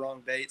throwing the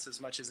wrong baits as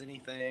much as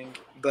anything,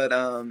 but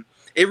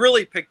it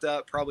really picked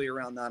up probably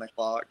around 9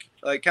 o'clock.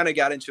 I kind of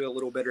got into a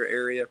little better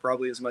area,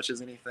 probably as much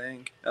as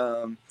anything.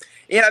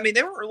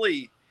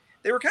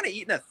 They were kind of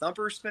eating a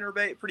thumper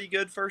spinnerbait pretty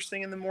good first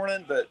thing in the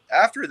morning, but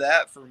after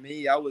that, for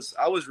me, I was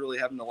really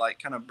having to like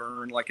kind of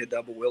burn like a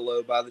double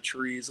willow by the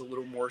trees a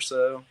little more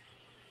so.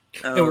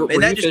 And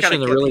that just kind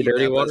of kept really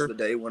dirty water as the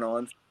day went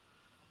on.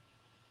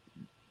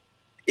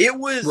 It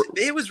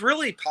was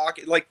really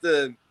pocket like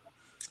the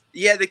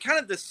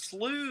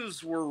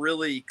sloughs were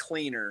really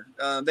cleaner.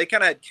 They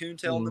kind of had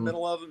coontail in the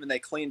middle of them, and they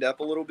cleaned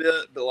up a little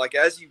bit. But like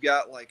as you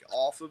got like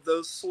off of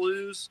those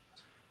sloughs,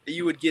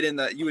 you would get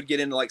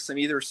into like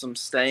some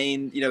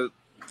stain.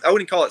 I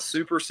wouldn't call it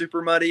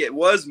super muddy. It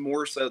was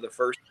more so the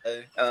first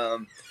day.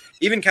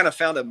 Even kind of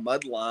found a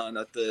mud line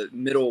at the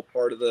middle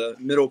part of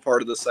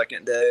the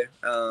second day,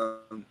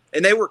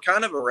 and they were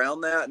kind of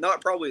around that.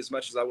 Not probably as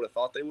much as I would have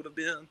thought they would have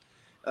been.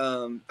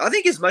 I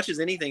think as much as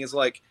anything is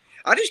like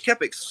I just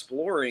kept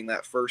exploring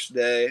that first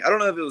day. I don't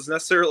know if it was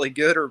necessarily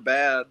good or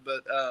bad,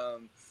 but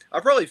I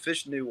probably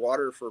fished new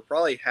water for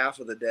probably half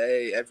of the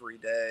day every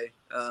day.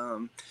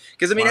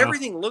 Because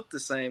everything looked the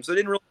same, so it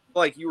didn't really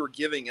feel like you were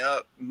giving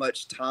up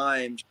much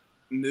time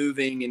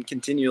moving and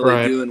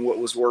continually doing what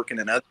was working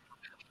in other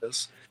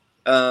areas.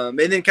 And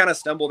then kind of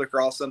stumbled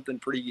across something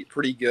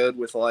pretty good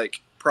with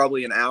like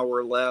probably an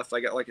hour left. I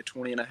got like a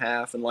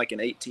 20.5 and like an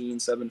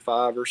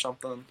 18.75 or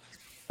something.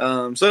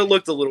 So it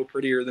looked a little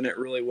prettier than it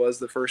really was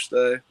the first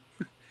day.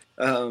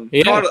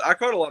 I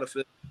caught a lot of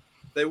fish.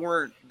 they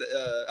weren't.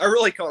 I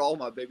really caught all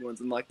my big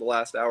ones in like the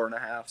last hour and a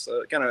half,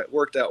 so it kind of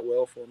worked out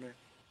well for me.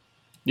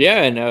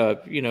 Yeah,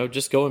 and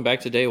just going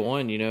back to day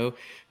one, you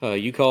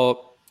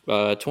caught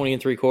 20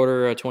 and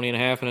 3/4, a 20 and a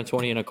half, and a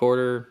 20 and a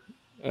quarter.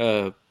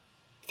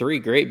 3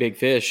 great big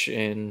fish,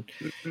 and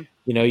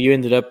you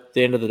ended up at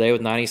the end of the day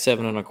with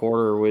 97 and a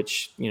quarter,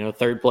 which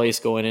third place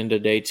going into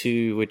day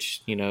 2,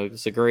 which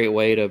is a great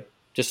way to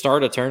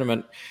start a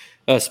tournament,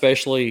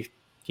 especially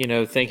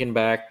thinking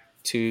back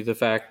to the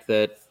fact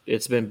that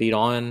it's been beat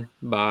on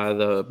by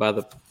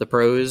the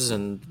pros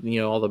and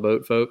all the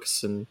boat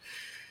folks, and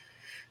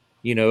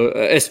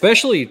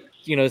especially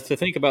to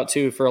think about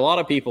too, for a lot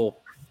of people,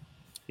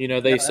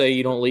 they say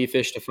you don't leave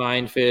fish to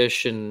find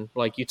fish, and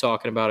like you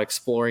talking about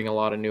exploring a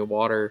lot of new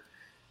water.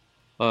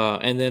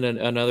 And then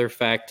another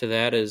fact to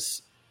that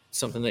is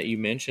something that you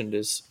mentioned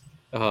is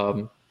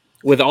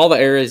with all the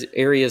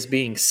areas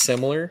being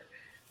similar,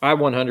 I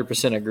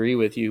 100% agree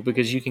with you,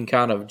 because you can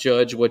kind of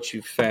judge what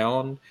you've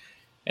found.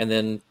 And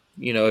then,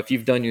 if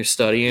you've done your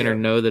studying or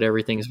know that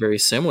everything's very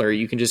similar,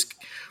 you can just,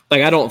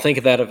 I don't think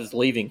of that as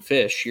leaving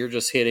fish. You're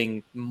just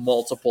hitting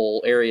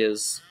multiple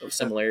areas of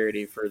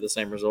similarity for the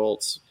same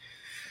results.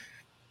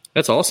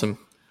 That's awesome.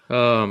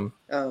 Another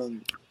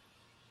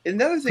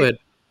thing,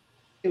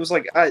 it was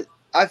like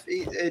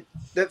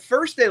that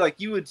first day, like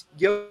you would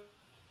go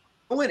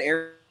in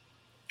air.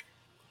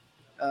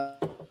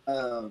 I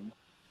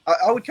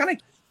would kind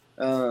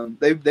of.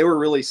 They were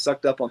really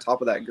sucked up on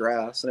top of that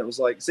grass, and it was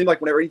like, it seemed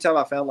like anytime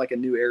I found like a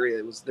new area,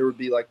 there would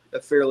be like a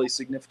fairly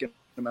significant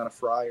amount of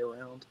fry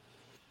around.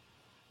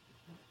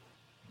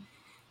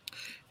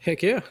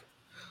 Heck yeah.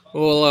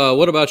 Well,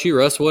 what about you,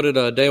 Russ? What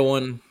did day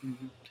one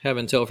have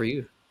in tell for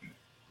you?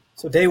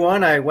 So day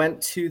one, I went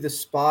to the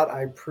spot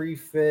I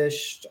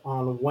pre-fished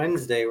on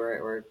Wednesday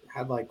where it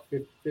had like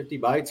 50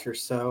 bites or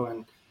so.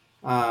 And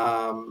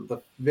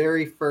the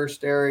very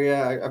first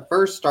area, I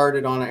first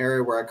started on an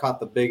area where I caught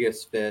the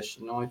biggest fish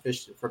and only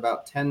fished it for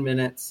about 10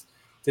 minutes,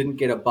 didn't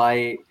get a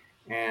bite.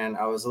 And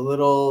I was a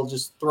little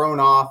just thrown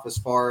off as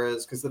far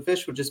as, because the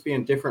fish would just be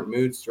in different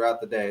moods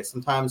throughout the day.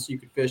 Sometimes you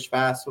could fish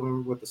fast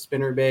with a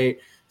spinner bait.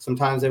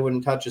 Sometimes they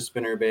wouldn't touch a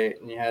spinner bait,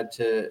 and you had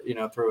to,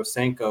 throw a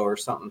Senko or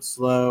something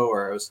slow,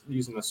 or I was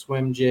using a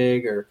swim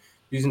jig or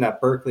using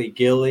that Berkeley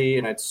gilly,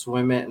 and I'd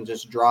swim it and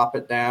just drop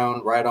it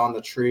down right on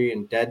the tree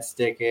and dead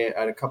stick it.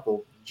 I had a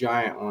couple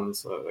giant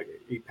ones, like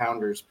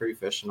 8-pounders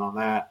pre-fishing on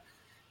that.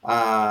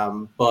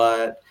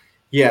 But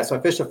yeah, so I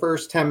fished the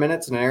first 10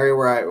 minutes in an area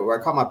where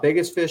I caught my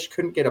biggest fish,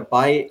 couldn't get a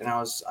bite, and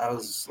I was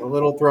a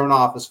little thrown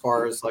off as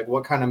far as like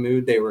what kind of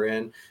mood they were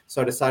in.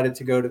 So I decided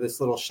to go to this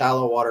little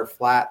shallow water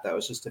flat that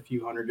was just a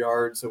few hundred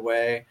yards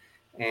away,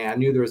 and I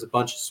knew there was a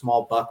bunch of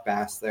small buck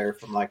bass there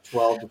from like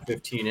 12 to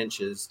 15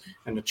 inches,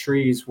 and the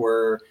trees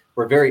were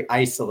very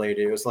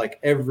isolated. It was like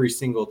every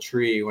single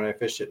tree when I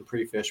fished it in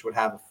pre-fish would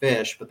have a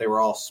fish, but they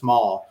were all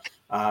small.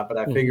 But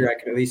I figured I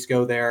could at least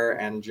go there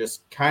and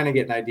just kind of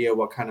get an idea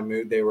what kind of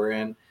mood they were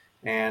in.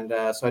 And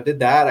so I did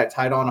that. I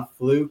tied on a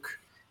fluke,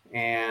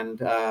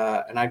 and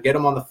I'd get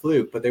them on the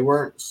fluke, but they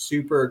weren't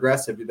super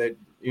aggressive. They,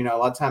 a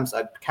lot of times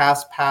I'd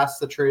cast past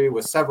the tree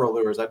with several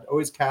lures. I'd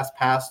always cast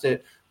past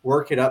it,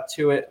 work it up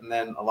to it, and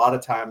then a lot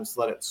of times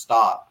let it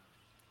stop.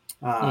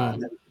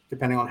 And then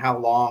depending on how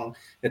long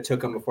it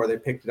took them before they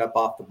picked it up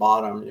off the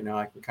bottom,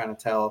 I can kind of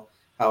tell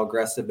how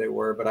aggressive they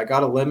were. But I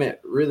got a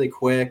limit really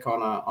quick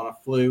on a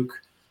fluke.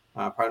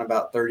 Probably in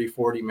about 30,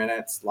 40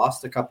 minutes,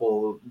 lost a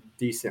couple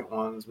decent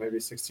ones, maybe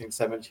 16,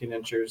 17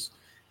 inches.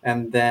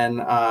 And then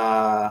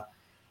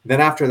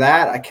after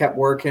that, I kept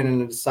working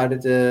and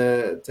decided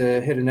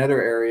to hit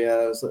another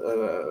area. It was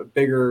a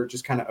bigger,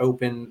 just kind of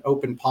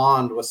open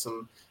pond with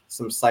some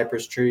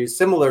cypress trees,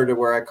 similar to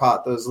where I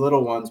caught those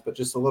little ones, but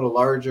just a little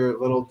larger, a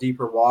little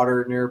deeper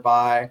water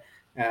nearby.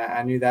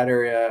 I knew that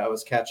area I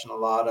was catching a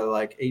lot of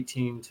like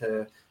 18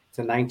 to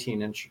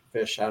 19 inch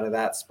fish out of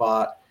that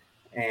spot.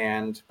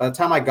 And by the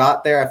time I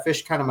got there, I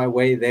fished kind of my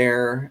way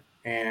there,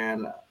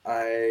 and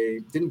I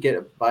didn't get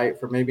a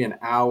bite for maybe an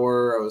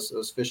hour. I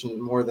was fishing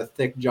more of the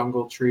thick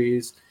jungle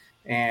trees,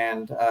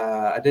 and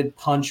I did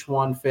punch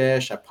one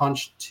fish. I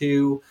punched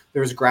two.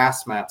 There was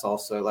grass mats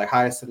also, like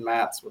hyacinth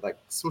mats with like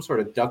some sort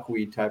of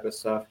duckweed type of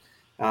stuff.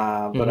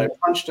 But I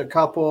punched a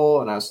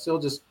couple, and I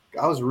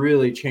was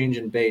really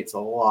changing baits a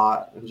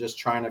lot and just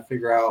trying to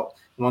figure out,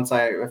 once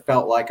I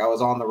felt like I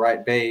was on the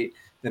right bait,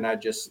 then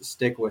I'd just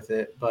stick with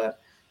it. But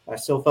I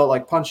still felt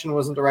like punching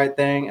wasn't the right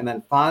thing. And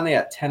then finally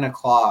at 10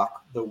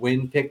 o'clock, the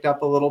wind picked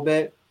up a little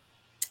bit,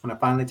 and I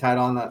finally tied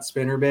on that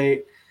spinner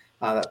bait,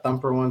 that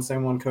thumper one,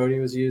 same one Cody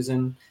was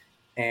using.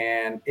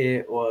 And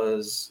it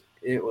was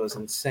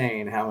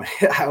insane how many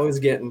I was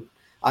getting.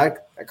 I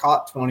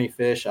caught 20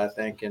 fish, I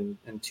think, in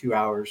 2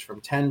 hours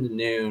from 10 to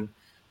noon.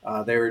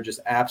 They were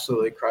just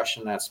absolutely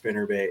crushing that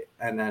spinner bait.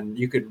 And then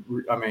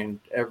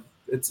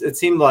it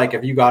seemed like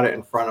if you got it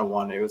in front of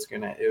one, it was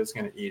gonna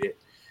eat it.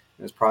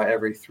 It was probably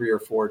every 3 or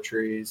 4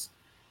 trees,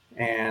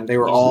 and they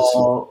were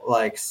all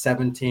like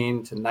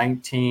 17 to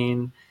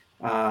 19.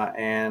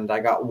 And I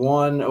got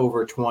one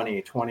over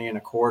 20 and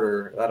a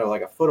quarter, that are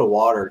like a foot of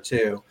water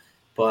too.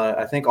 But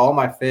I think all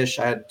my fish,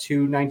 I had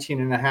 2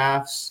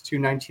 19.5s, 2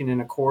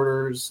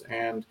 19.25s,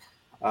 and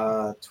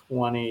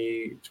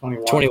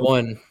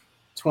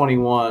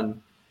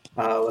 21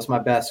 was my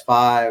best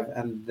 5.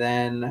 And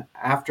then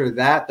after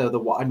that,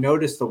 though, I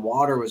noticed the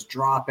water was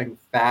dropping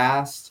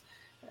fast,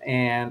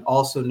 and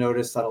also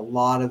noticed that a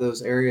lot of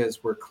those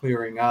areas were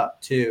clearing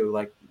up too,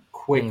 like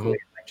quickly.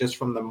 Like just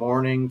from the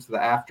morning to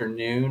the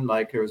afternoon,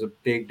 like there was a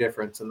big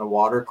difference in the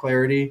water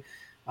clarity.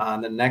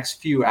 The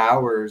next few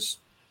hours,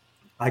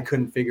 I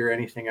couldn't figure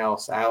anything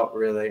else out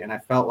really, and I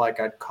felt like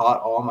I'd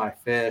caught all my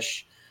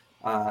fish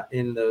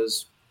in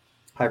those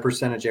high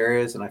percentage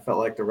areas, and I felt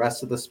like the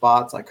rest of the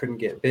spots I couldn't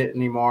get bit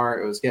anymore.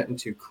 It was getting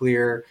too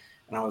clear,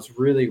 and I was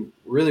really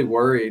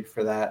worried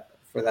for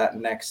that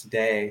next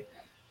day.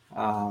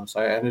 So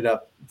I ended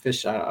up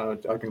fishing.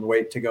 I can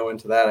wait to go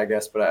into that, I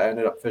guess, but I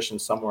ended up fishing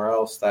somewhere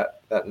else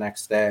that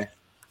next day.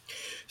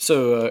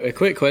 So a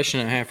quick question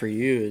I have for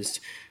you is,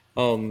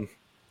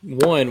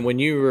 one, when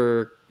you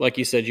were, like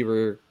you said, you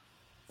were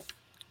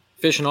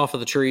fishing off of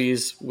the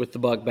trees with the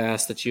buck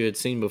bass that you had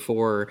seen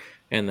before,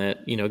 and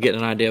that,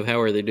 getting an idea of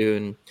how are they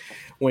doing.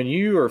 When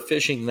you are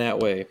fishing that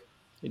way,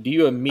 do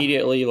you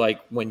immediately,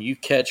 like when you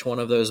catch one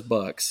of those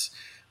bucks,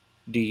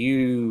 do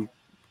you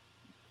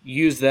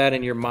use that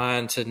in your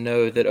mind to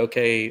know that,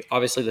 okay,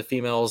 obviously the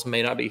females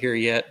may not be here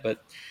yet,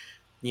 but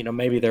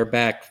maybe they're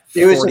back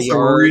 40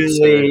 yards?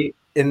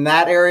 In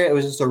that area, it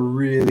was just a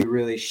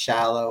really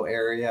shallow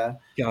area.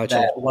 Gotcha.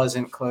 That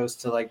wasn't close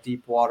to like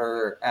deep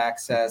water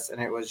access,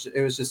 and it was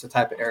just a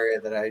type of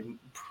area that I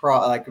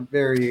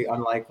very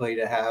unlikely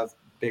to have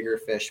bigger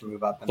fish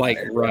move up in like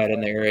that area. Right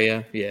in the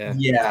area.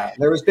 Yeah,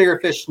 there was bigger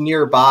fish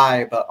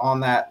nearby, but on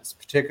that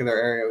particular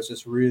area, it was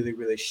just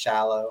really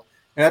shallow.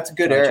 And that's a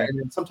good area.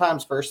 And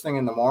sometimes first thing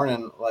in the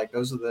morning, like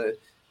those are the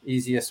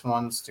easiest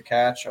ones to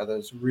catch, are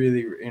those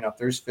really, if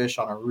there's fish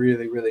on a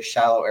really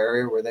shallow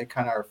area where they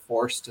kind of are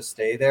forced to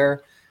stay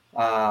there.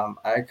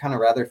 I kind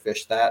of rather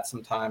fish that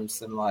sometimes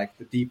than like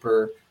the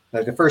deeper,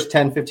 like the first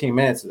 10-15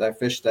 minutes I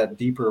fished that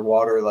deeper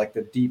water, like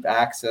the deep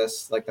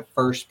access, like the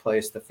first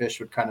place the fish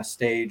would kind of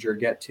stage or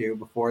get to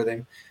before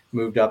they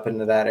moved up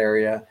into that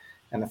area.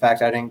 And the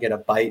fact I didn't get a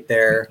bite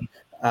there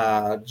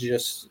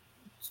just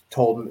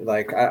told me,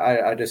 like,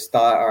 I just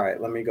thought, all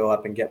right, let me go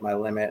up and get my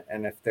limit.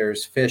 And if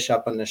there's fish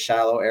up in the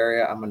shallow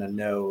area, I'm going to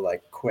know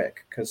like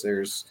quick,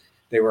 because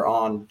they were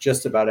on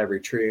just about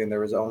every tree, and there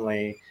was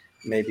only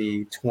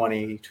maybe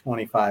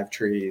 20-25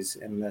 trees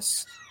in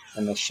this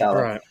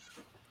shallow. Right.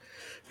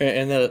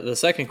 And the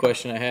second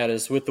question I had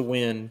is with the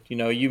wind.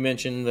 You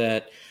mentioned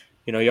that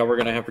y'all were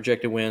going to have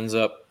projected winds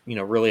up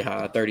really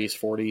high, 30s,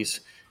 40s,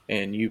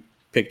 and you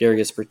picked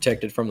areas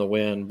protected from the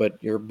wind,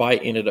 but your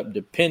bite ended up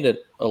dependent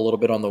a little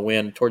bit on the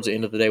wind towards the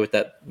end of the day with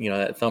that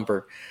that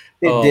thumper.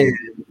 It did,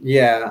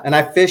 yeah. And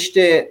I fished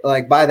it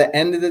like by the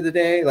end of the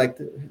day, like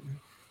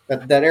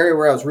that area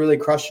where I was really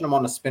crushing them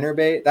on the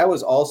spinnerbait, that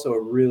was also a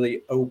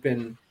really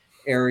open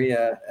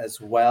area as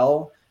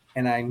well.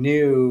 And I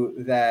knew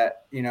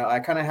that, I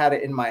kind of had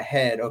it in my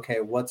head,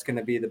 okay, what's going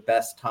to be the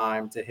best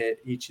time to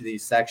hit each of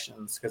these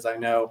sections? Because I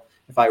know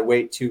if I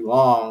wait too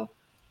long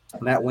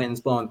and that wind's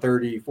blowing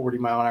 30-40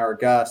 mile an hour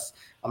gusts,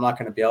 I'm not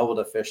going to be able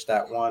to fish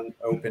that one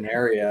open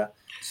area.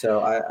 So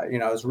I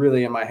was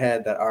really in my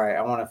head that, all right,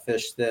 I want to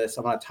fish this.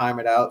 I want to time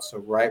it out. So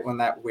right when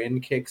that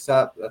wind kicks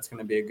up, that's going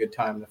to be a good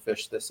time to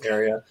fish this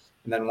area.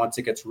 And then once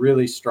it gets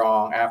really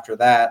strong after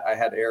that, I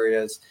had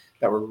areas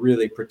that were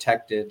really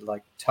protected,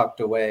 like tucked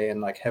away in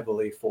like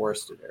heavily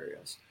forested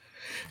areas.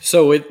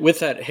 So with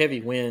that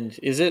heavy wind,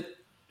 is it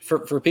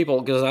for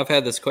people, because I've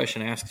had this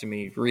question asked to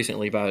me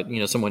recently by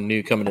someone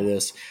new coming to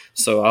this,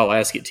 so I'll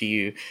ask it to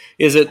you.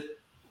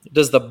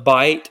 Does the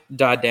bite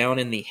die down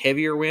in the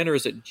heavier wind, or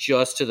is it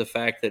just to the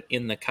fact that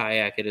in the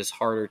kayak it is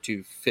harder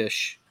to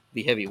fish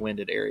the heavy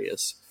winded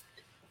areas?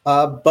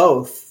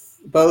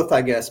 Both,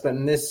 I guess. But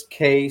in this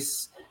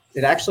case,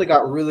 it actually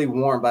got really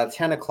warm. By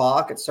 10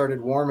 o'clock, it started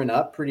warming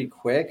up pretty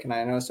quick. And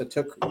I noticed it's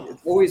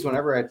always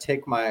whenever I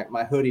take my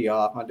hoodie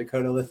off, my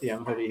Dakota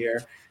Lithium hoodie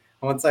here,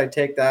 once I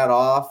take that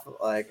off,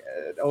 like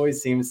it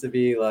always seems to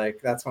be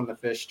like that's when the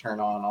fish turn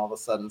on all of a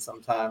sudden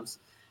sometimes.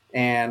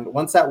 And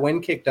once that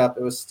wind kicked up,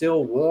 it was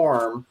still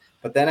warm.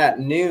 But then at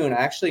noon, I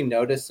actually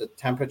noticed a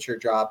temperature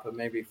drop of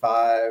maybe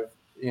 5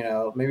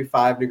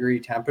 degree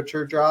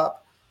temperature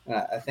drop. And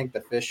I think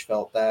the fish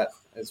felt that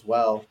as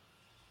well.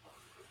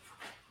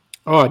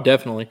 Oh,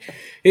 definitely.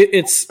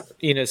 It's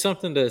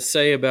something to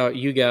say about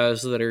you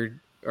guys that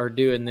are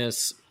doing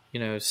this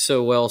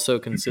so well, so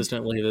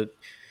consistently, that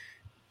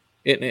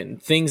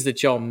and things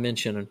that y'all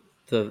mention,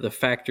 the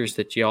factors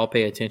that y'all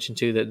pay attention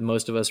to that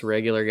most of us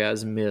regular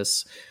guys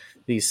miss.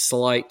 These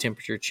slight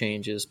temperature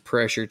changes,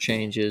 pressure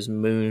changes,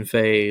 moon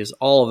phase,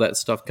 all of that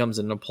stuff comes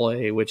into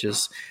play, which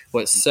is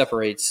what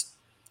separates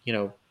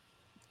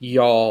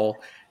y'all,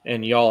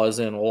 and y'all as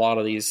in a lot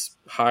of these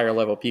higher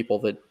level people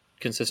that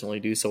consistently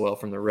do so well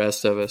from the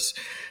rest of us.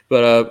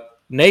 But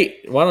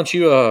Nate, why don't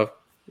you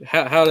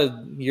how did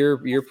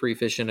your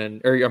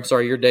pre-fishing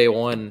your day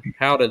one,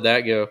 how did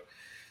that go?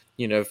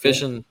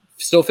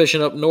 Still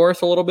fishing up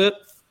north a little bit?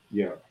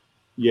 Yeah.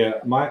 Yeah,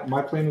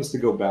 my plan was to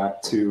go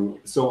back to,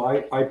 so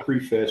I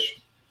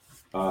pre-fished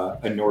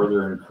a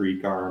northern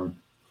creek arm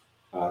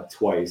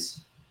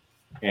twice,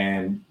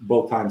 and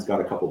both times got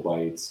a couple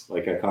bites.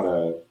 Like I caught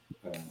a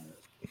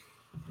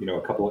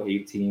couple of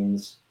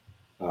 18s,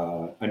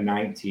 a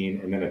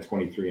 19, and then a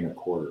 23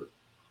 1/4.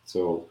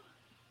 So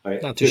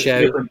Not too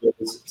shabby. different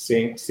days,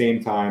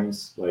 same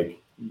times.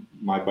 Like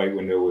my bite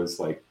window was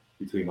like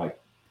between like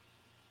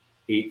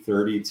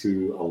 8:30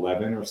 to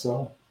 11 or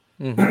so.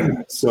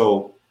 Mm-hmm.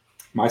 So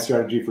my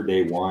strategy for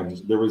day one,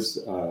 there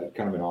was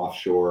kind of an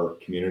offshore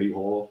community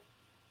hole,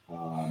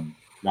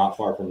 not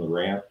far from the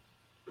ramp.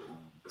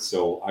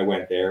 So I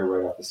went there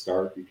right off the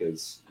start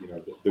because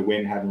the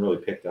wind hadn't really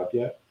picked up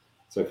yet.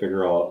 So I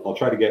figure I'll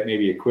try to get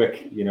maybe a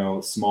quick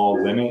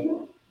small limit,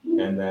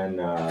 and then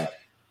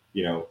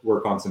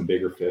work on some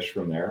bigger fish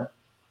from there.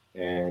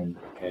 And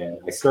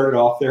I started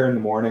off there in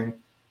the morning.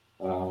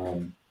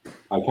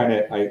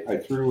 I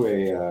threw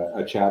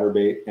a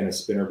chatterbait and a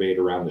spinnerbait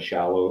around the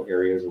shallow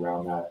areas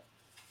around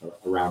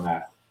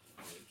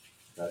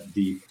that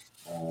deep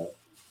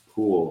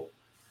pool,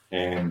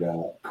 and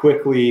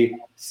quickly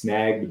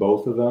snagged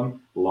both of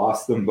them,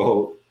 lost them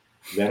both.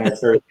 Then I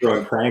started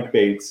throwing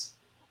crankbaits,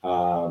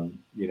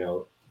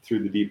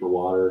 through the deeper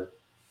water,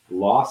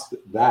 lost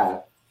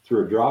that,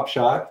 threw a drop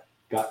shot,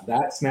 got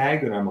that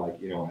snagged, and I'm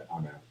like, you know what,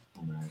 I'm out.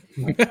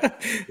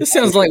 This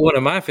sounds like one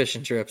of my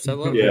fishing trips. I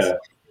love this.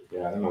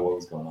 Yeah, I don't know what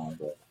was going on,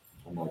 but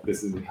I'm like,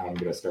 this isn't how I'm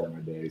going to start my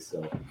day.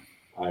 So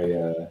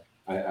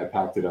I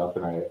packed it up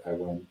and I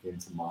went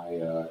into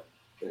my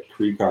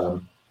creek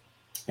arm,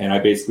 and I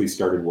basically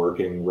started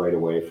working right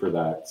away for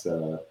that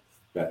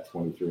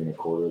 23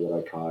 1/4 that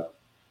I caught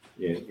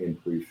in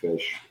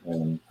pre-fish,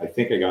 and I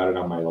think I got it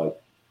on my like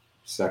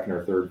second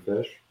or third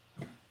fish,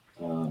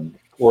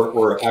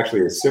 or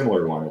actually a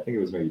similar one. I think it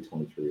was maybe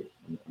 23.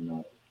 I'm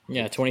not.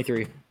 Yeah,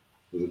 23.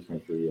 Was it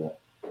 23? Yeah.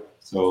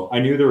 So I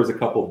knew there was a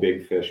couple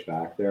big fish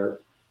back there,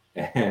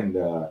 and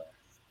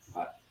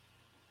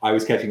I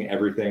was catching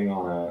everything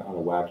on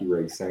a wacky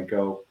rig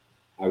Senko.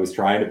 I was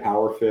trying to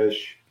power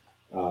fish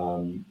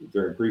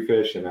during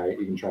pre-fish, and I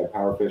even tried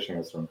power fishing. I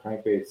was throwing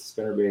crankbaits,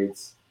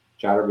 spinnerbaits,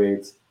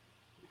 chatterbaits.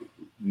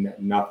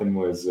 Nothing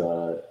was.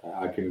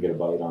 I couldn't get a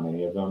bite on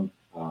any of them,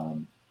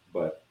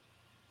 but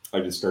I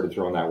just started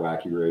throwing that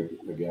wacky rig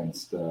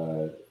against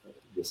the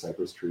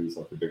cypress trees,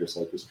 like the bigger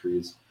cypress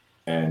trees,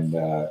 and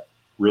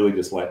really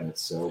just letting it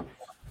soak.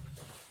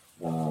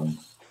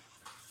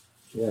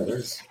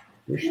 There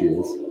she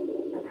is.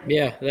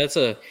 Yeah, that's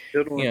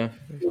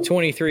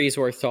 23 is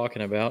worth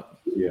talking about.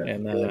 Yeah,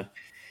 and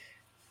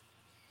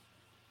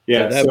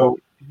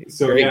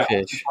so great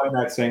fish.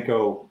 That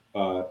Senko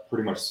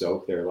pretty much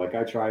soaked there. Like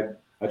I tried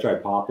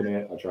popping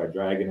it, I tried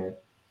dragging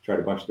it, tried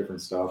a bunch of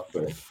different stuff,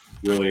 but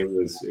really it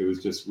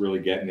was just really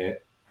getting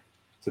it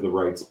to the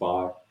right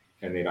spot,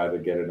 and they'd either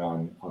get it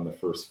on the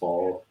first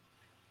fall,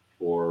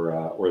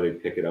 or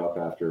they'd pick it up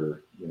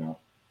after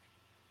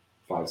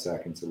 5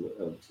 seconds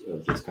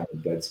of just kind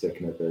of dead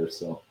sticking it there.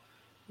 So,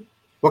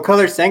 what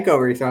color Senko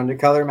were you throwing? Did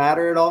color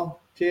matter at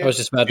all to you? I was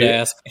just about to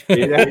ask.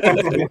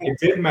 It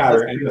did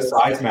matter, and the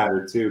size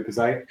mattered too, because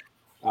I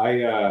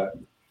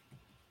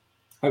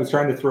was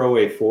trying to throw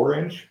a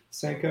 4-inch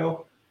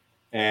Senko,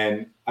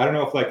 and I don't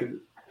know if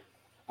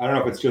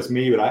it's just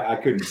me, but I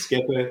couldn't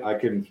skip it. I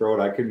couldn't throw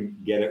it. I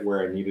couldn't get it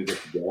where I needed it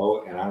to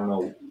go. And I don't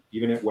know,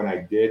 even when I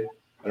did,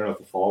 I don't know if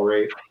the fall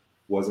rate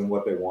wasn't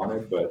what they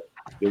wanted, but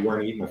they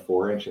weren't eating a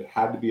 4-inch. It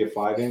had to be a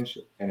 5-inch,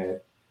 and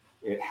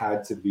it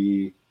had to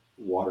be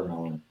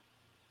watermelon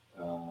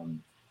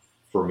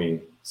for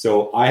me.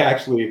 So I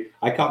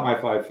caught my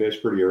 5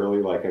 fish pretty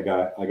early. Like I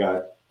got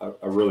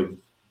a really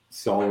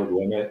solid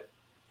limit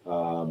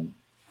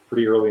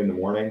pretty early in the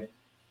morning,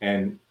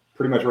 and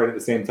pretty much right at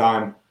the same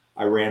time,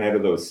 I ran out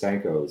of those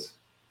Senkos.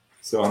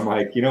 So I'm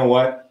like, you know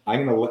what?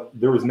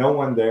 There was no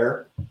one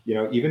there,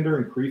 even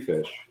during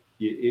pre-fish,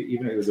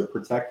 even it was a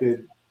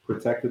protected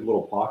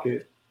little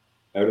pocket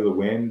out of the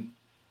wind,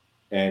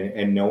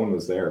 and no one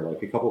was there.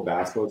 Like a couple of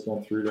bass boats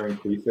went through during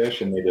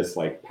pre-fish, and they just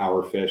like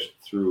power fished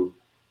through,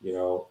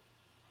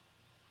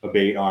 a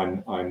bait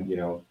on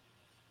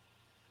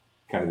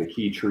kind of the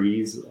key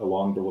trees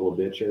along the little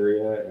ditch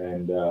area,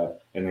 and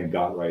then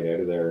got right out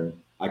of there. And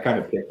I kind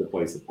of picked the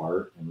place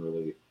apart, and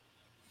really,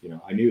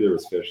 I knew there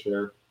was fish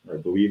there, or I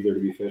believed there to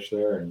be fish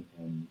there, and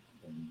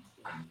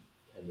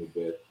they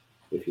bit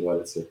if you let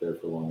it sit there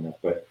for long enough.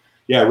 But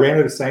yeah, I ran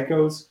out of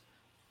Senkos.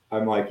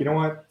 I'm like, you know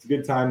what? It's a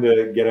good time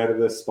to get out of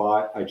this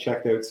spot. I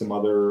checked out some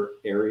other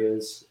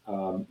areas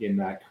in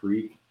that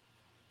creek.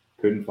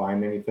 Couldn't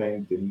find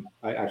anything.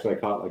 I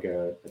caught like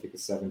I think a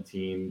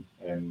 17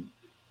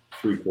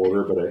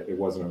 3/4, but it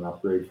wasn't an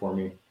upgrade for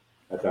me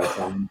at that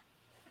time.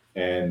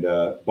 And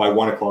by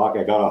 1 o'clock,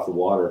 I got off the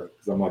water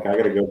because I'm like, I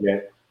got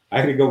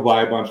to go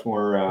buy a bunch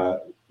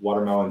more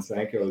watermelon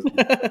Senkos.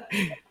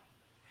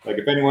 Like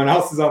if anyone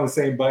else is on the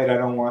same bite, I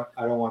don't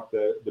want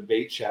the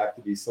bait shack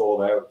to be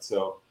sold out.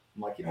 So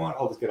I'm like, you know what?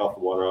 I'll just get off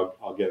the water.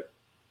 I'll get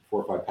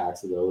 4 or 5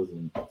 packs of those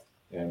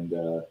and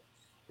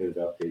hit it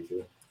up day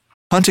 2.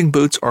 Hunting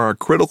boots are a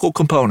critical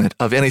component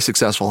of any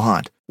successful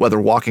hunt. Whether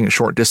walking a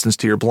short distance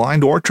to your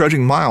blind or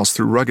trudging miles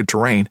through rugged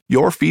terrain,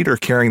 your feet are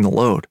carrying the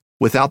load.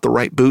 Without the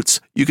right boots,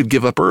 you could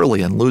give up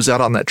early and lose out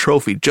on that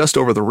trophy just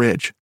over the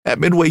ridge. At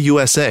Midway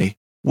USA,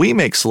 we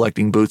make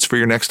selecting boots for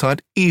your next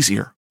hunt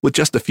easier. With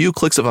just a few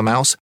clicks of a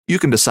mouse, you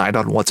can decide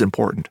on what's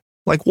important,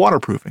 like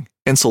waterproofing,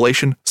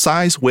 insulation,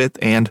 size, width,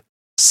 and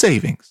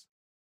savings.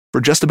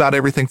 For just about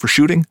everything for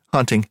shooting,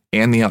 hunting,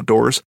 and the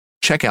outdoors,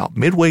 check out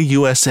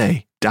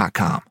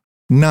MidwayUSA.com.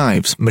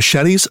 Knives,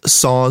 machetes,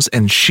 saws,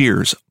 and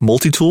shears,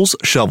 multi-tools,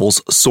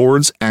 shovels,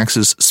 swords,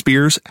 axes,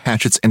 spears,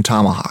 hatchets, and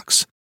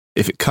tomahawks.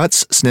 If it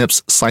cuts,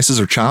 snips, slices,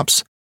 or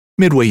chops,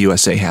 Midway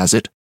USA has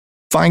it.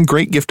 Find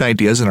great gift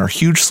ideas in our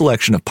huge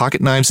selection of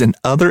pocket knives and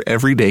other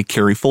everyday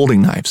carry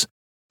folding knives.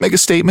 Make a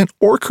statement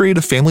or create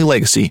a family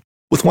legacy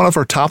with one of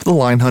our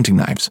top-of-the-line hunting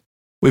knives.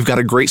 We've got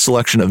a great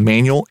selection of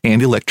manual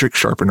and electric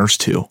sharpeners,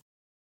 too.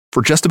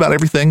 For just about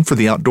everything for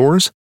the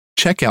outdoors,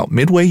 check out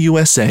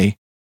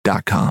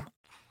MidwayUSA.com.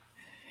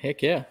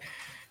 Heck yeah.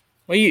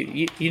 Well,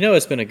 you know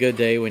it's been a good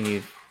day when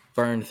you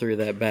burned through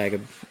that bag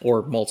of,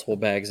 or multiple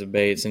bags of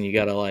baits, and you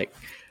got to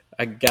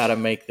I got to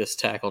make this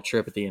tackle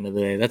trip at the end of the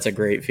day. That's a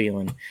great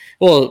feeling.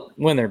 Well,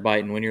 when they're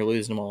biting, when you're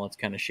losing them all, it's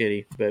kind of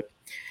shitty. But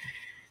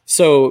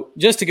so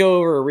just to go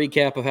over a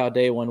recap of how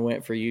day one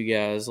went for you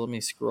guys, let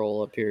me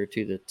scroll up here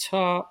to the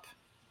top.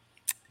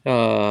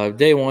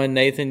 Day one,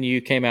 Nathan,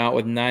 you came out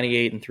with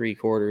 98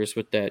 3/4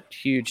 with that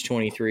huge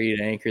 23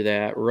 to anchor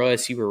that.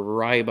 Russ, you were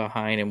right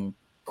behind him,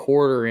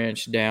 quarter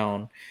inch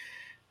down,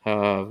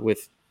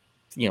 with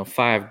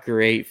 5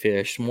 great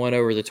fish, one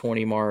over the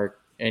 20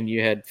 mark, and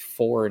you had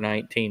 4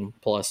 19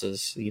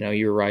 pluses.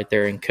 You were right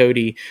there. And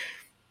Cody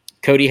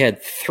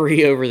had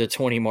 3 over the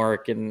 20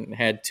 mark and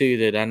had 2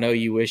 that I know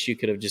you wish you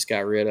could have just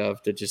got rid of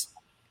to just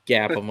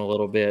gap them a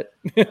little bit.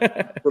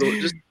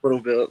 Just a little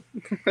bit.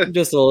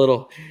 Just a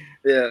little.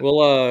 Yeah.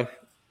 Well,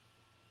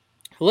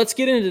 let's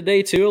get into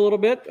day two a little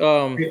bit.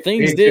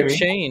 Things did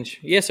change.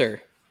 Yes,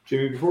 sir.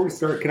 Jimmy, before we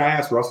start, can I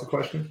ask Russ a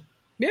question?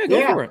 Yeah,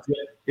 go for it.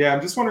 Yeah,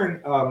 I'm just wondering,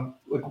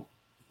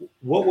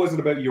 what was it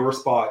about your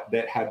spot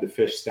that had the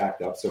fish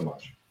stacked up so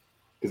much?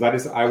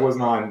 Because I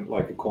wasn't on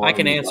a quantity. I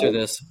can answer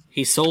this.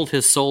 He sold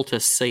his soul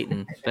to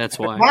Satan. That's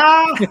why.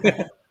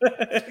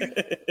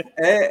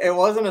 It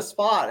wasn't a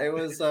spot. It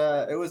was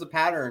a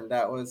pattern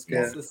that was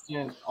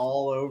consistent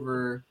all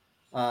over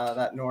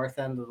that north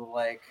end of the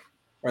lake,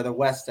 or the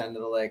west end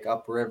of the lake,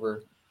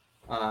 upriver.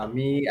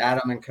 Me,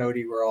 Adam, and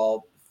Cody were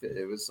all.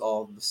 It was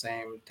all the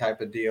same type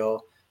of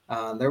deal.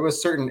 There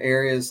was certain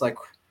areas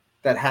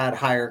that had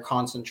higher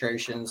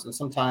concentrations, and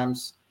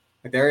sometimes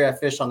the area I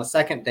fished on the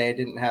second day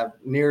didn't have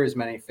near as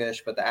many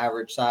fish, but the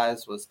average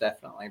size was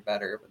definitely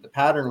better. But the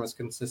pattern was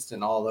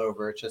consistent all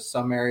over. It's just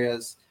some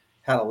areas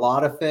had a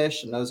lot of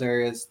fish, and those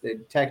areas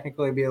they'd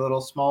technically be a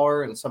little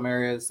smaller, and some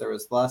areas there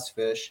was less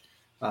fish,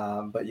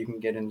 but you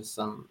can get into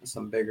some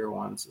bigger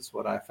ones is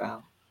what I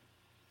found.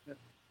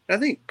 I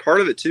think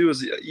part of it too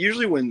is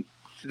usually when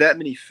that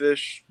many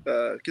fish,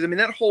 because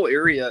that whole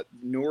area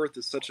north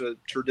is such a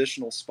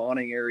traditional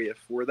spawning area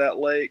for that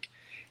lake,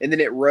 and then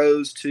it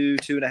rose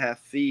 2.5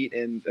 feet,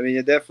 and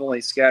it definitely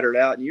scattered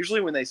out. And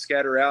usually when they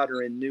scatter out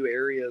or in new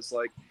areas,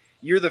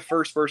 you're the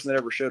first person that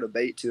ever showed a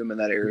bait to them in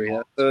that area.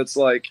 Yeah. So it's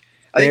I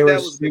think that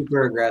was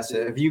super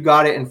aggressive. If you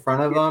got it in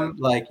front of them,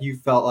 you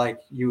felt like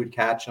you would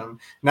catch them.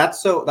 And that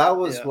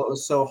was what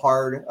was so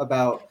hard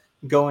about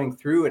going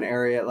through an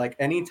area.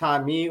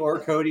 Anytime me or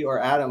Cody or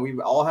Adam, we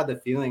all had the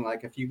feeling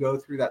if you go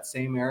through that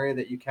same area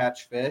that you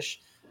catch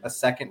fish a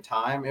second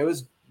time, it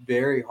was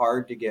very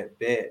hard to get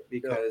bit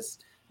because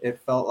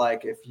it felt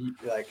like if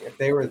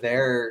they were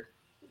there,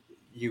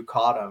 you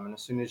caught them, and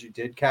as soon as you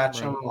did catch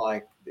them,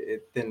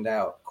 it thinned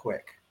out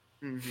quick.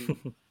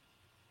 Mm-hmm.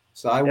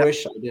 So I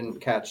wish I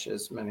didn't catch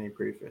as many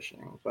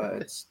pre-fishing,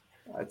 but it's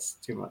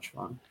too much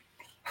fun.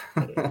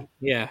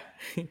 Yeah,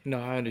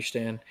 no, I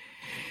understand.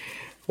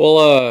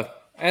 Well,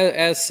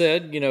 as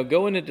said,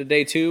 going into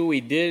day two,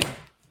 we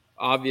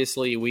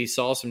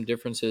saw some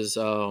differences.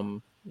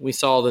 We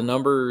saw the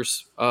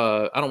numbers,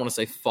 I don't want to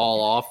say fall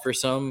off for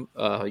some.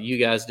 You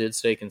guys did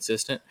stay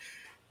consistent,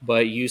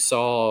 but you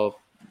saw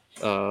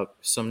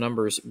some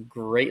numbers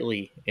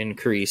greatly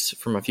increase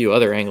from a few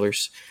other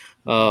anglers.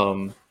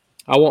 I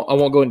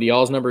won't go into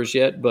y'all's numbers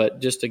yet,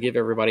 but just to give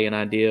everybody an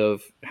idea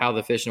of how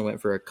the fishing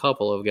went for a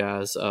couple of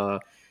guys.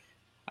 I'll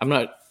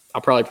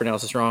probably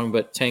pronounce this wrong,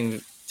 but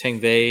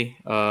Tengvei,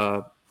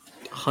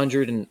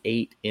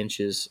 108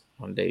 inches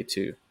on day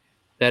two.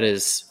 That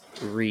is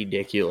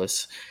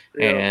ridiculous.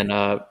 Yeah.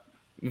 And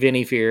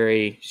Vinny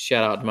Fury,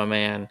 shout out to my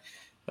man,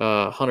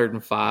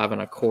 105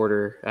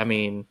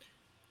 1/4.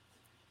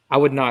 I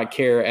would not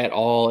care at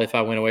all if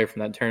I went away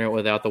from that tournament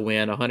without the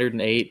win.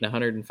 108 and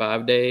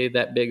 105 day,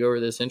 that big over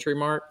the century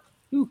mark.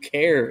 Who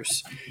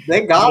cares?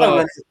 They got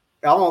him.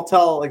 I won't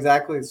tell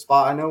exactly the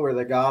spot. I know where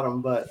they got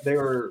him, but they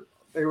were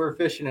they were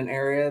fishing an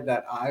area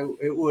that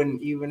it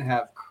wouldn't even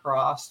have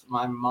crossed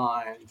my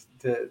mind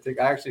to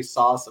I actually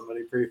saw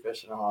somebody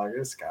pre-fishing. I'm like,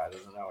 this guy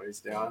doesn't know what he's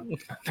doing.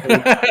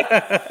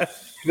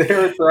 They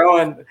were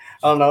throwing,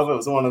 I don't know if it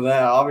was one of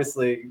them.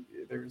 Obviously,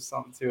 there was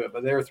something to it,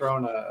 but they were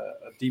throwing a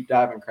deep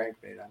diving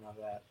crankbait. I know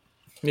that.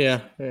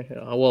 Yeah.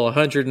 Well,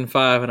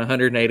 105 and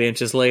 108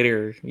 inches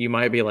later, you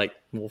might be like,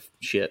 well,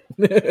 shit.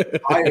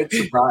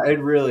 It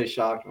really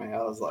shocked me.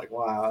 I was like,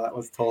 wow, that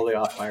was totally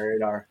off my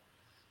radar.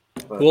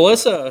 But, well,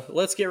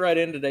 let's get right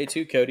into day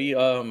 2, Cody.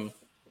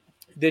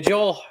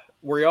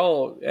 Were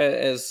y'all,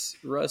 as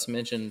Russ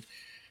mentioned,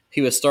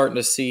 he was starting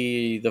to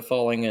see the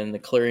falling and the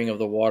clearing of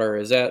the water.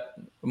 Is that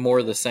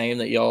more the same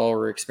that y'all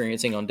were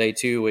experiencing on day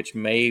 2, which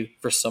may,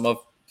 for some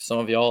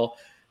of y'all,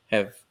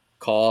 have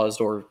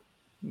caused or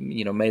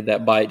made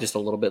that bite just a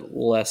little bit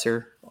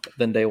lesser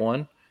than day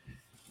 1?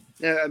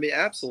 Yeah, I mean,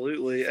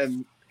 absolutely.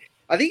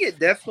 I think it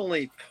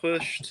definitely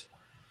pushed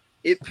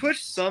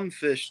some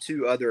fish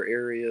to other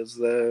areas,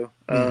 though.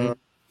 Mm-hmm.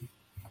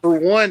 For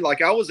one,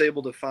 like I was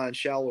able to find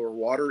shallower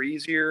water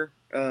easier,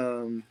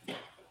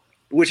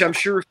 which I'm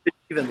sure fish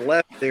even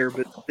left there,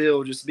 but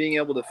still, just being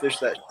able to fish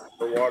that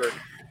shallower water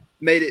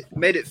made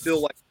it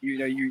feel like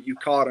you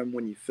caught them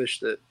when you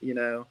fished it,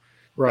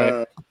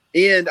 Right.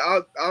 And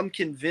I'm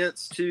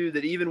convinced too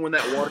that even when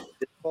that water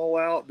did fall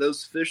out,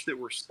 those fish that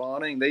were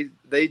spawning,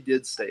 they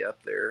did stay up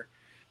there.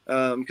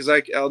 Because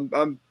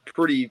I'm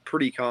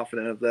pretty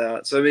confident of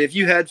that. So I mean, if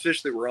you had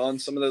fish that were on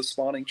some of those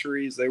spawning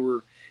trees, they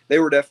were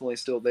definitely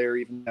still there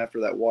even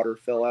after that water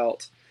fell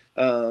out.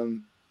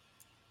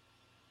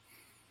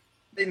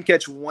 Didn't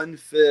catch one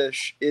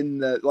fish in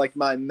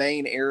my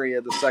main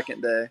area the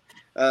second day.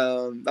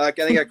 I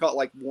think I caught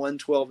like one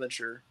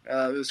 12-incher.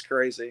 It was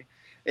crazy,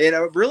 and I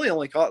really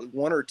only caught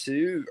one or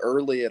two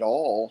early at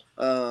all.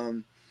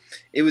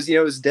 It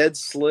was dead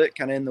slick,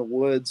 kind of in the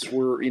woods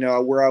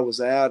where I was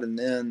at, and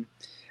then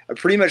I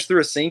pretty much threw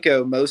a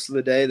Cinco most of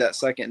the day that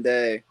second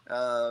day.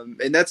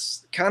 And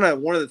that's kind of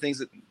one of the things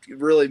that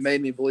really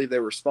made me believe they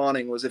were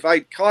spawning was if I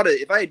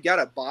had got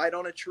a bite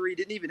on a tree,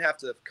 didn't even have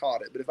to have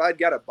caught it, but if I had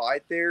got a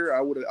bite there,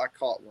 I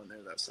caught one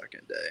there that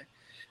second day.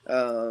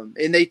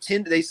 And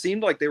they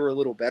seemed like they were a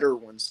little better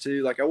ones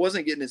too. Like I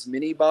wasn't getting as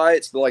many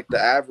bites, but like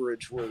the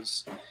average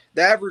was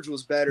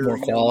better. More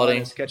quality.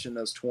 Minus catching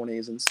those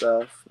 20s and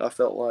stuff. I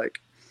felt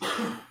like.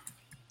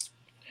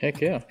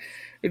 Heck yeah.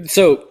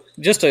 So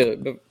just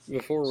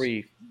before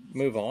we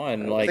move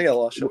on, I think I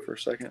lost you for a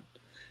second.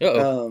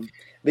 Uh-oh.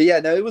 But yeah,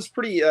 no, it was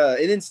pretty,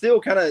 and then still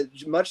kind of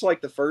much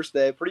like the first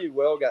day, pretty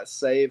well got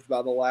saved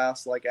by the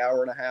last like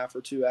hour and a half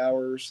or 2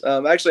 hours. I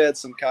actually had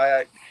some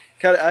I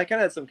kind of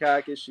had some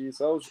kayak issues,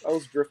 so I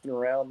was drifting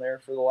around there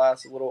for the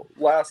last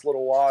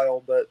little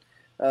while. But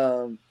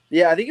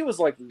yeah, I think it was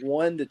like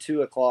 1 to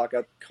 2 o'clock.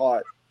 I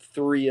caught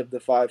 3 of the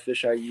 5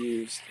 fish I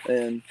used,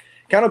 and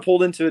kind of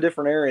pulled into a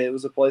different area. It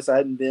was a place I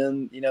hadn't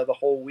been, the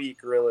whole week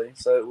really.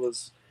 So it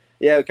was,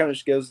 yeah, it kind of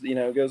just goes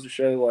to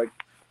show like,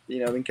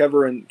 I mean,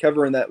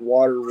 covering that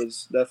water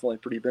was definitely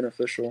pretty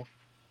beneficial.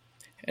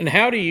 And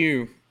how do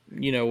you,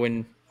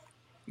 when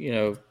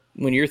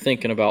you're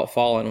thinking about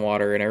falling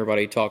water and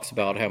everybody talks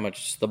about how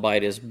much the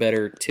bite is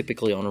better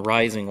typically on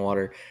rising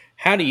water,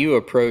 how do you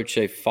approach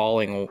a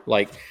falling,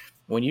 like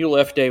when you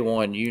left day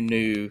 1, you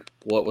knew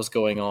what was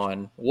going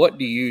on.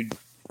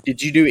 Did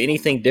you do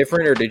anything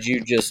different, or did you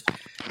just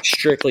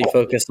strictly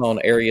focus on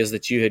areas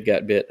that you had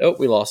got bit? Oh,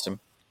 we lost him.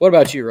 What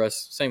about you,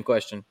 Russ? Same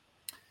question.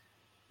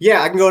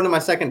 Yeah, I can go into my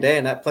second day,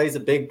 and that plays a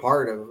big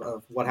part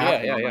of what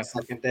happened on my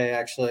second day.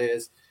 Actually,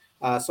 is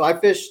so I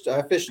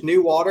fished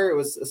new water. It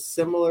was a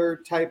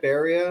similar type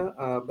area,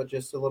 but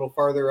just a little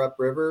farther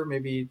upriver,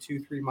 maybe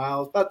 2-3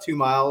 miles, about 2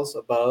 miles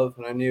above.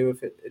 And I knew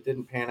if it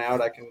didn't pan out,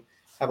 I can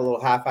have a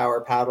little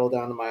half-hour paddle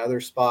down to my other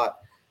spot.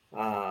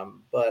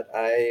 But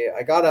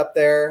I got up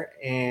there,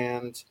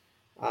 and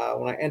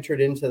when I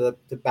entered into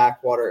the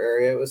backwater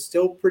area, it was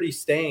still pretty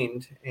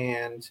stained,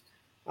 and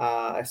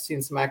I've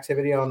seen some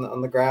activity on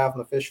the graph, on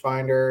the fish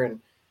finder, and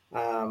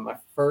my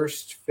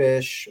first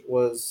fish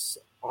was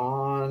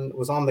on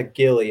the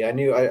gilly. I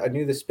knew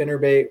the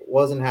spinnerbait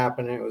wasn't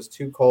happening. It was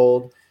too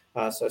cold.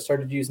 So I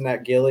started using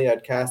that gilly.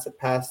 I'd cast it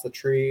past the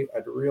tree.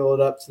 I'd reel it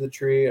up to the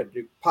tree. I'd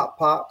do pop,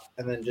 pop,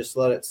 and then just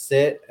let it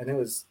sit. And it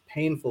was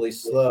painfully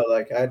slow.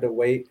 Like I had to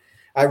wait.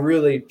 I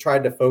really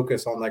tried to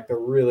focus on like the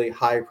really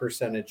high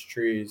percentage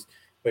trees,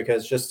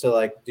 because just to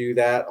like do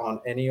that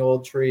on any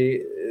old tree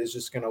is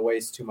just going to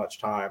waste too much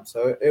time.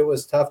 So it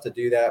was tough to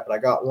do that, but I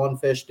got one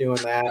fish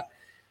doing that.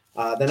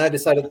 Then I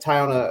decided to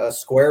tie on a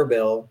square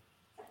bill,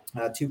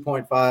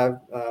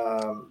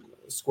 2.5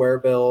 square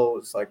bill.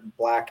 It's like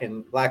black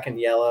and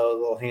yellow, a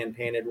little hand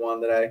painted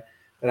one that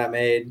I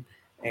made,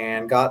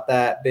 and got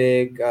that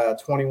big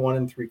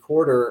 21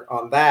 3/4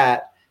 on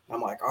that.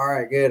 I'm like, all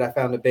right, good. I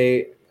found a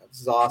bait. This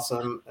is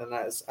awesome. And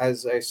as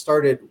I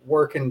started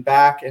working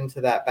back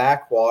into that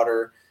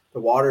backwater,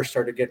 the water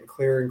started getting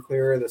clearer and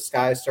clearer. The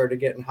sky started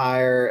getting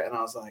higher, and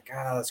I was like,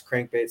 this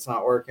crankbait's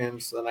not working.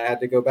 So then I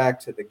had to go back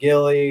to the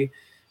gilly.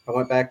 I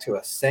went back to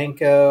a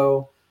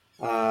Senko.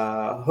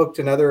 Hooked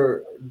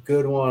another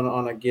good one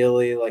on a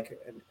gilly, like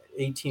an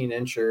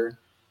 18-incher.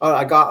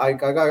 I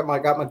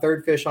got my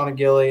third fish on a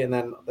gilly, and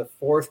then the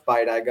fourth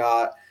bite I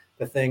got,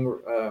 the thing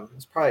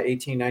was probably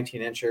 18,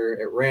 19-incher.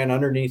 It ran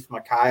underneath my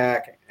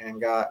kayak and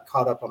got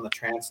caught up on the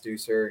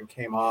transducer and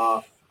came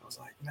off. I was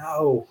like,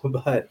 no,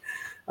 but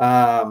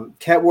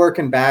kept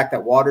working back.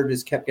 That water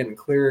just kept getting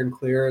clearer and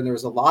clearer, and there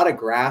was a lot of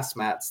grass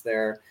mats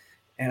there.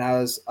 And I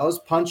was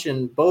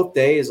punching both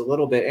days a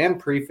little bit and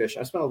pre-fish.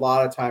 I spent a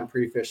lot of time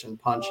pre-fishing,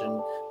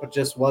 punching, but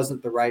just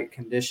wasn't the right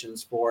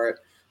conditions for it.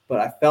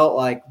 But I felt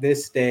like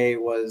this day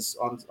was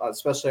on,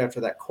 especially after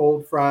that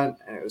cold front,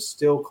 and it was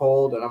still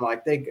cold. And I'm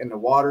like, and the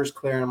water's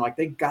clear, and I'm like,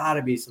 they got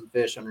to be some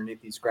fish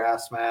underneath these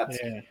grass mats.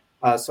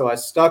 Yeah. So I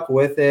stuck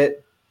with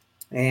it.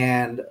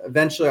 And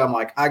eventually I'm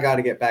like, I got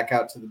to get back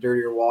out to the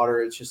dirtier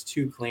water. It's just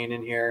too clean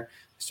in here.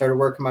 I started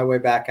working my way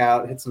back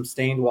out, hit some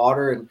stained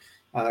water, and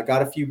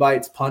got a few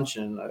bites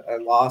punching. I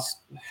lost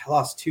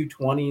 2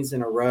 20s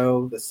in a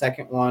row. The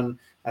second one,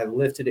 I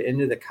lifted it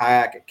into the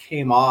kayak. It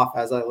came off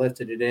as I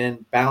lifted it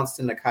in, bounced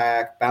in the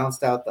kayak,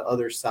 bounced out the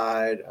other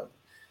side.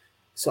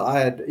 So I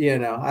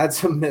had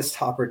some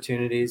missed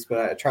opportunities,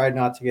 but I tried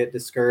not to get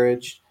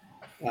discouraged.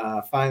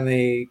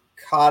 Finally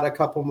caught a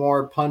couple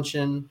more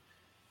punching.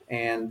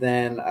 And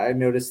then I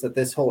noticed that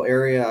this whole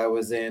area I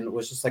was in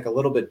was just like a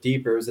little bit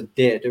deeper. It was a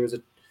ditch. There was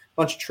a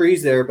bunch of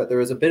trees there, but there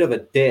was a bit of a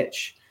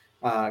ditch.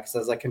 Because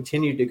as I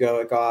continued to go,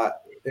 it got,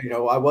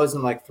 I was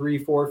in like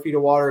 3-4 feet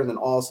of water, and then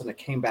all of a sudden it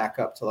came back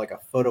up to like a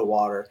foot of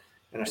water,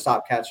 and I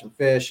stopped catching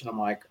fish. And I'm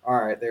like, all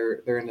right,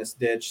 they're in this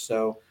ditch.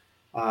 So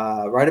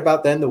right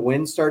about then, the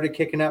wind started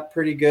kicking up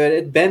pretty good.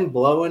 It'd been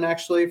blowing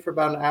actually for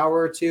about an hour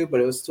or two, but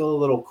it was still a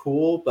little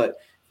cool. But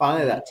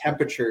finally, that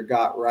temperature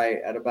got right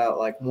at about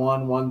like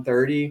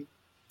 1:30.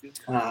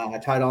 I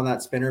tied on that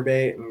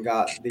spinnerbait and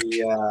got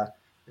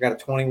I got a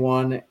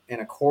 21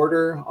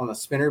 1/4 on the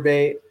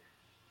spinnerbait.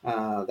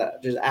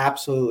 That just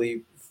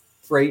absolutely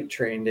freight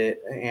trained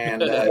it,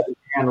 and it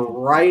ran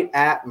right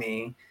at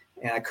me,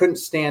 and I couldn't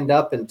stand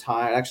up in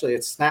time. Actually,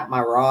 it snapped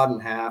my rod in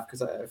half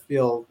because I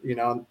feel,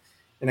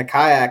 in a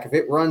kayak, if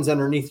it runs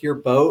underneath your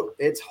boat,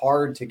 it's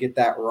hard to get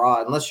that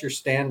rod unless you're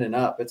standing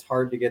up. It's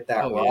hard to get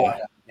that rod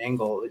at an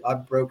angle.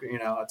 I've broken,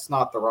 it's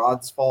not the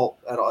rod's fault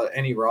at all.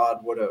 Any rod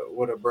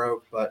would have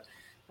broke, but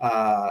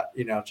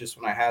just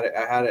when I had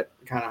it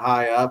kind of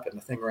high up, and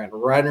the thing ran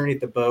right underneath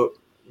the boat,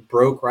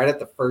 broke right at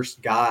the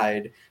first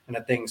guide, and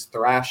the thing's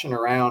thrashing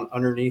around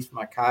underneath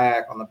my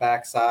kayak on the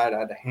backside. I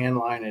had to hand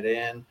line it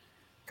in,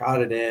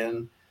 got it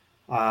in,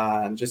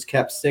 and just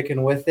kept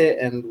sticking with it.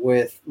 And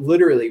with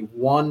literally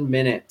 1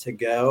 minute to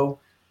go,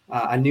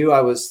 I knew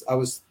I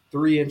was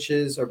 3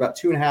 inches or about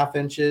 2.5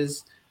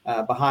 inches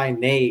behind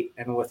Nate.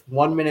 And with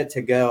 1 minute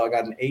to go, I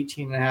got an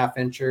 18.5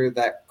 incher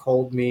that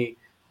called me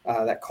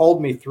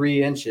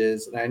 3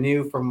 inches. And I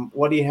knew from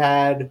what he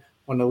had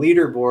when the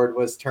leaderboard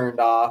was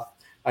turned off,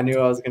 I knew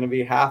I was going to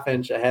be 1/2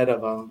 inch ahead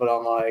of him. But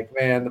I'm like,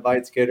 man, the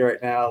bite's good right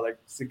now. Like,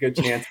 it's a good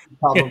chance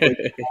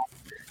probably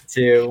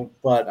too.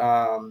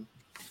 But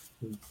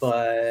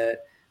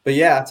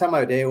yeah, that's how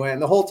my day went.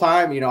 And the whole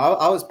time,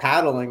 I was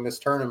paddling this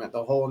tournament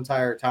the whole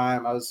entire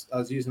time. I was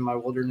using my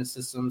Wilderness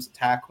Systems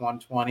Attack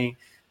 120.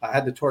 I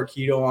had the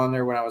Torpedo on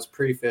there when I was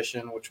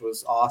pre-fishing, which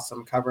was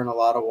awesome, covering a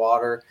lot of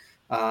water.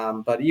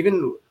 But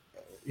even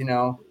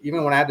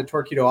when I had the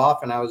Torpedo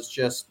off and I was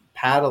just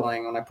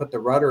paddling, when I put the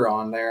rudder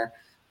on there,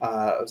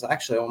 it was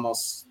actually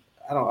almost,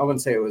 I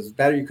wouldn't say it was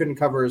better. You couldn't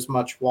cover as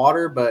much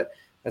water, but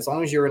as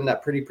long as you're in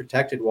that pretty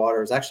protected water,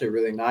 it was actually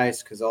really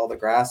nice because all the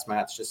grass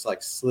mats just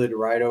like slid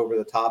right over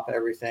the top of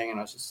everything. And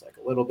I was just like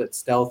a little bit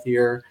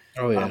stealthier.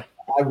 Oh, yeah.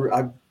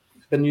 I've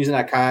been using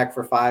that kayak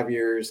for 5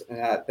 years, and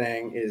that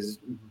thing is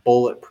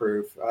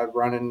bulletproof. I've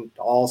run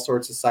into all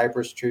sorts of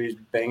cypress trees,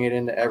 bang it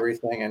into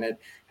everything, and it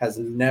has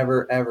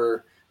never,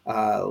 ever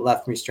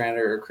left me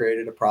stranded or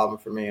created a problem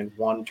for me in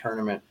one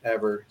tournament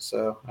ever.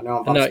 So I know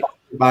I'm sponsored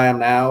by them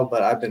now,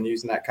 but I've been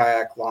using that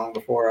kayak long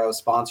before I was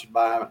sponsored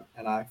by them,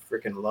 and I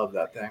freaking love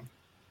that thing.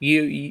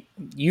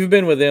 You've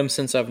been with them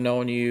since I've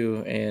known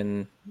you,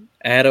 and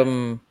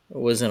Adam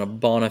was in a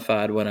bona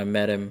fide when I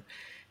met him.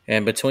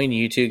 And between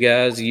you two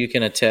guys, you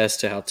can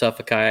attest to how tough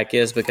a kayak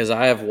is, because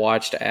I have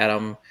watched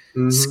Adam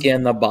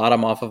skin the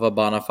bottom off of a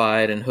bona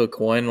fide and hook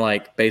one,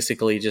 like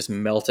basically just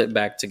melt it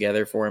back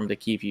together for him to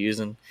keep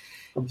using.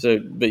 So,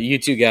 but you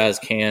two guys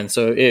can.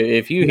 So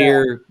if you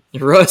hear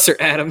Russ or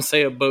Adam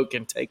say a boat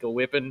can take a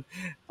whipping,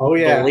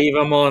 believe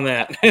them on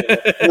that.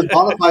 The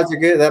bona fides are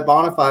good. That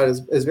bona fide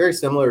is very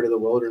similar to the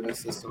Wilderness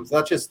Systems.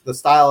 That's just the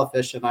style of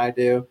fishing I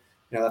do.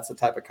 That's the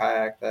type of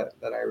kayak that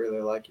I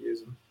really like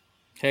using.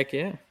 Heck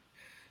yeah.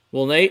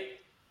 Well, Nate,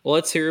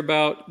 let's hear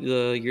about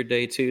your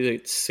day 2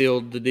 that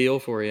sealed the deal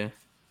for you.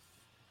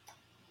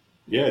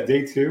 Yeah,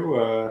 day 2,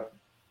 I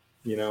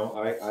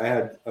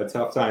had a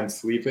tough time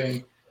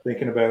sleeping,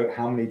 thinking about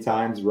how many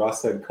times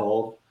Russ had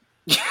called.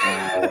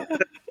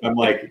 I'm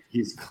like,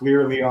 he's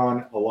clearly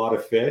on a lot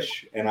of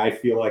fish, and I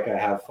feel like I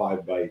have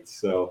 5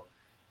 bites. So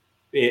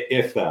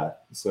if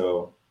that.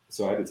 So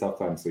I had a tough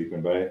time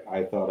sleeping, but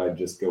I thought I'd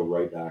just go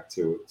right back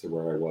to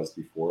where I was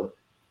before.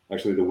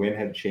 Actually, the wind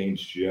had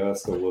changed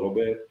just a little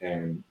bit,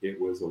 and it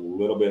was a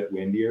little bit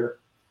windier,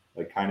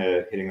 like kind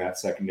of hitting that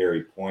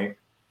secondary point.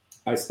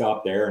 I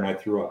stopped there and I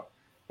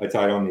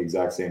tied on the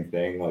exact same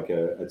thing, like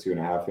a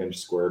 2.5 inch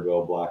square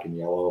bill, black and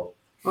yellow.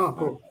 Oh,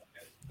 cool.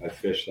 I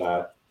fished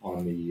that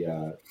on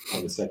the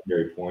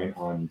secondary point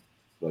on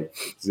like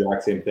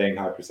exact same thing,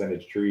 high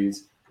percentage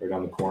trees right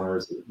on the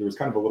corners. There was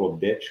kind of a little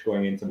ditch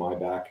going into my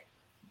back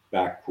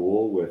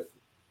pool with,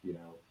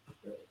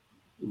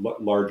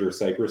 larger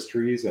cypress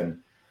trees, and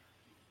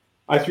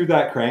I threw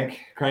that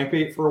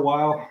crankbait for a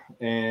while,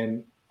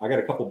 and I got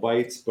a couple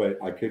bites,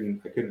 but I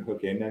couldn't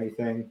hook into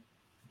anything.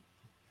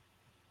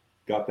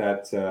 Got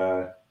that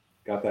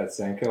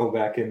Senko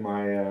back in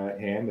my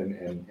hand,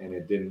 and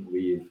it didn't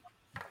leave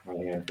my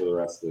hand for the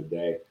rest of the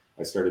day.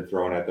 I started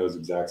throwing at those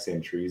exact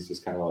same trees,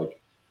 just kind of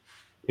like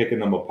picking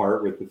them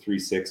apart with the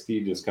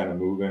 360, just kind of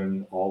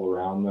moving all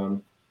around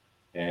them.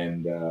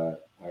 And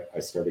I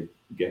started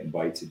getting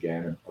bites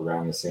again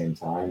around the same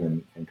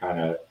time, and kind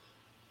of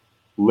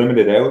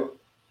limited out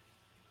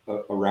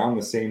around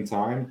the same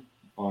time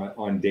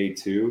on day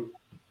 2.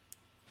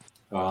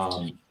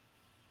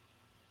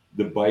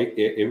 The bite,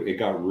 it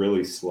got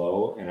really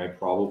slow, and I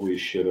probably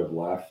should have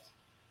left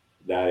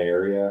that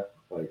area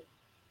like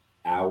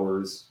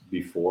hours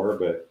before,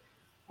 but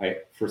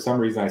for some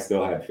reason I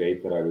still had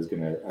faith that I was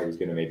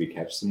gonna maybe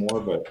catch some more,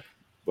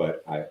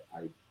 but I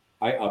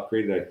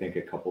upgraded, I think,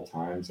 a couple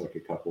times, like a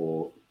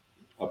couple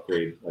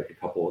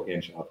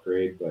inch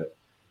upgrade, but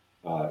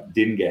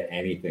didn't get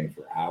anything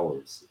for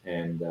hours.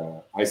 And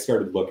I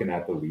started looking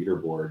at the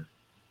leaderboard,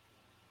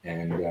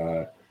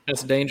 and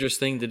that's a dangerous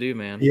thing to do,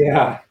 man.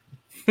 Yeah.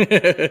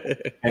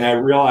 And I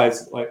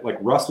realized like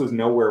Russ was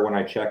nowhere when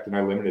I checked, and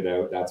I limited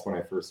out. That's when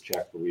I first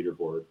checked the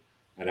leaderboard,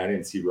 and I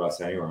didn't see Russ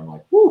anywhere. I'm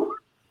like, whoo,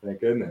 thank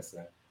goodness.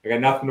 I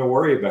got nothing to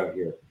worry about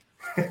here.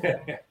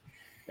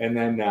 And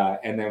then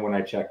when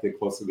I checked it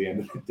close to the end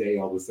of the day,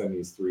 all of a sudden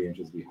he's 3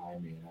 inches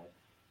behind me, and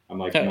I'm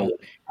like, no,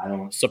 I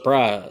don't.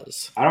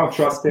 Surprise. I don't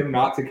trust him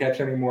not to catch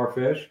any more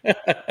fish.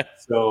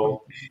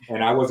 So,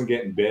 and I wasn't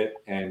getting bit,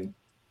 and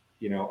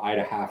I had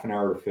a half an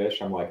hour to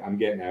fish. I'm like, I'm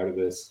getting out of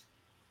this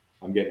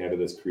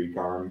creek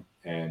arm,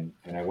 and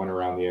I went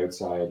around the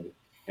outside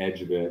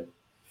edge of it,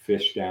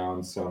 fished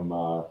down some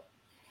of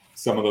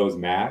those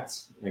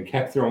mats, and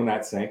kept throwing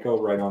that Senko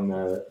right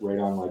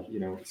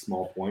on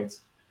small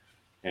points,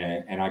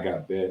 and I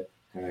got bit,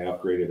 and I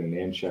upgraded an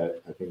inch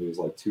at, I think it was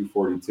like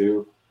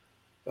 242.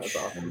 That's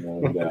awesome.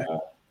 And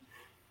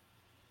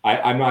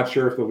I'm not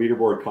sure if the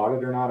leaderboard caught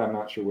it or not. I'm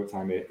not sure what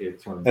time it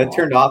turned off. It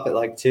turned off at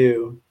like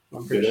 2.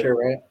 I'm pretty sure,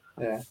 right?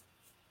 Yeah.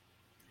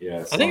 Yeah.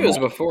 I think it was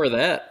before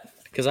that,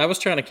 because I was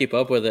trying to keep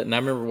up with it, and I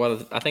remember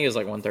I think it was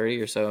like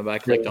 1:30 or so, but I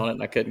clicked on it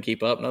and I couldn't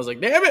keep up, and I was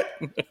like, damn it.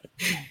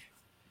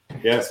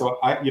 Yeah. So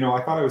I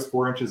thought I was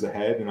 4 inches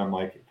ahead, and I'm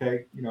like,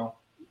 okay,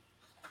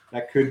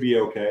 that could be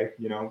okay.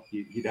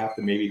 He'd have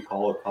to maybe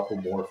call a couple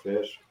more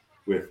fish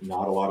with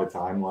not a lot of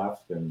time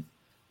left, and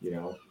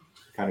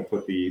kind of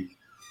put the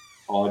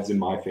odds in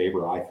my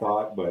favor, I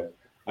thought, but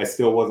I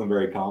still wasn't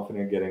very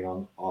confident getting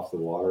off the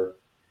water.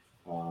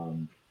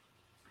 And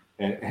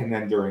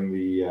then during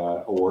the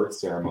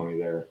awards ceremony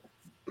there,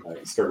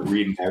 I started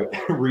reading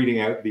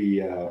out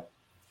the.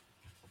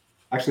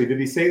 Actually, did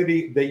he say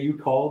that you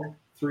called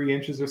 3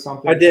 inches or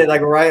something? I did, like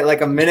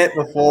a minute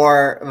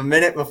before,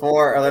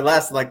 or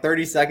less, like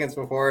 30 seconds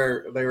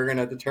before they were going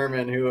to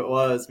determine who it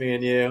was, me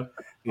and you.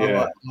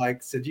 Yeah. I'm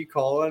like, so did you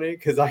call any?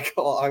 Because I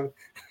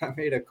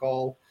made a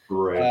call.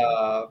 Right.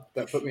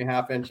 That put me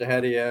half inch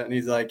ahead of you, and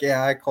he's like,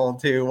 yeah, I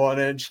called too, 1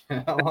 inch.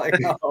 I'm like,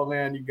 oh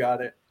man, you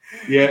got it.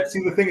 Yeah.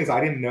 See, the thing is,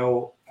 I didn't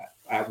know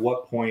at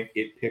what point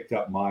it picked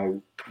up my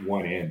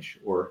 1 inch,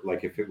 or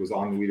like if it was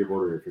on the leaderboard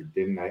or if it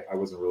didn't. I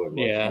wasn't really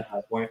looking at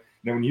that point.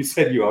 And then when you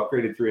said you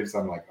upgraded 3 inches,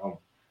 I'm like, oh,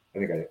 I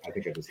think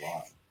I just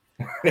lost.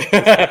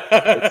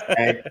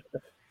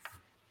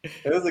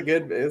 It was a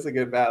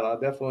good battle. I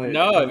definitely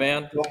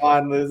man. Don't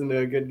mind losing to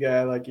a good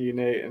guy like you,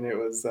 Nate. And it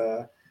was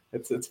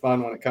it's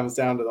fun when it comes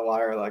down to the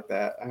wire like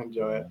that. I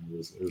enjoy it. It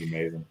was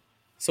amazing.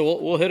 So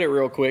we'll hit it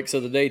real quick. So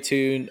the day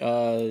 2,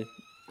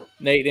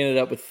 Nate ended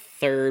up with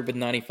 3rd with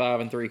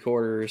 95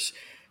 3/4.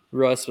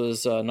 Russ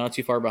was not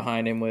too far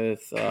behind him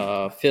with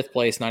 5th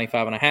place,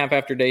 95.5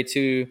 after day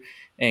 2,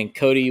 and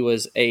Cody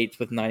was 8th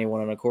with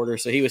 91 1/4.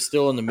 So he was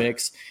still in the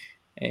mix.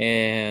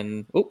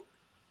 And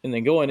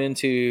then going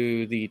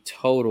into the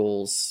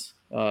totals,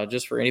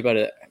 just for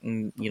anybody that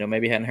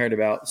maybe hadn't heard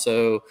about.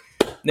 So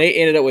Nate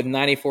ended up with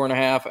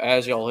 94.5,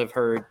 as y'all have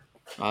heard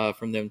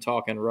from them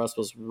talking. Russ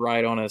was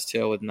right on his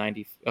tail with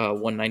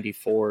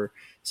 194,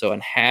 so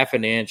in half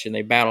an inch, and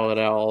they battled it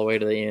out all the way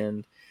to the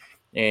end.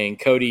 And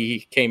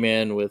Cody came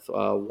in with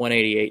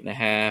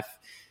 188.5.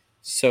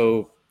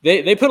 So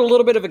they put a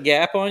little bit of a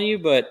gap on you,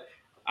 but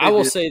I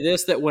will say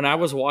this, that when I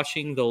was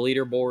watching the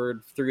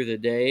leaderboard through the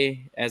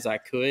day as I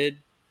could,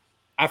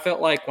 I felt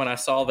like when I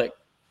saw that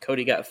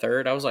Cody got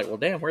 3rd, I was like, well,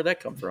 damn, where'd that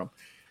come from?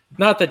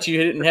 Not that you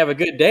didn't have a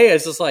good day.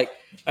 It's just like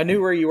I knew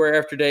where you were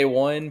after day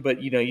 1,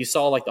 but you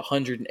saw like the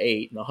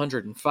 108 and the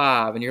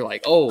 105, and you're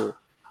like, oh,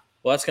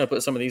 well, that's going to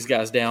put some of these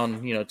guys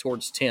down,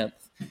 towards 10th.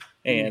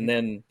 And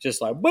then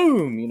just like,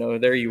 boom,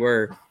 there you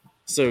were.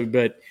 So,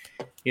 but,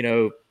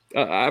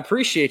 I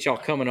appreciate y'all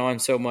coming on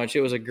so much.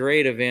 It was a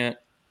great event.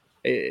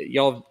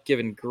 Y'all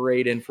given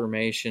great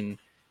information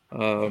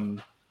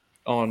on,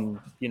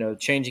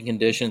 changing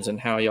conditions and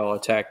how y'all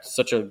attacked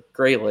such a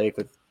great lake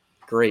with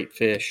great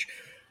fish.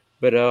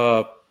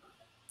 But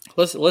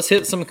let's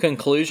hit some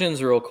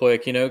conclusions real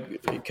quick.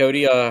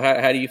 Cody,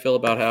 how do you feel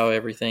about how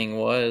everything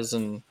was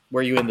and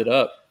where you ended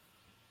up?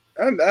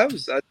 I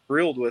was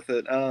thrilled with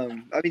it. I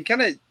mean,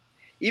 kind of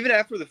even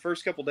after the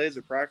first couple days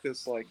of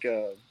practice, like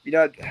I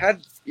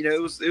had,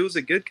 it was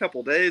a good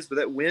couple days, but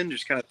that wind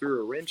just kind of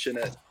threw a wrench in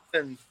it.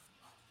 And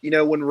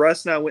when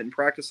Russ and I went and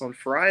practiced on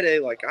Friday,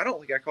 like I don't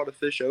think I caught a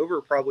fish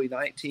over probably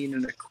 19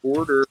 and a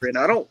quarter, and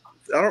I don't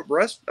know.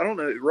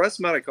 Russ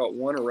might have caught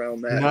one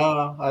around that.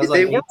 No, I was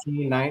like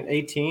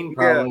 18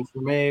 probably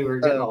for me. We were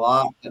getting a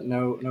lot, but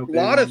no big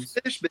lot ones.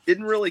 of fish, but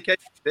didn't really catch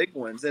big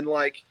ones. And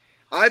like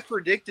I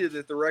predicted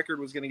that the record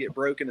was going to get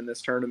broken in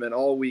this tournament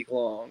all week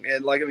long,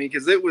 and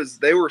because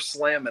they were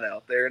slamming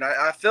out there, and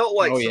I felt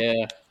like was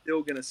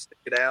still going to stick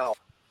it out,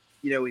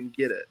 and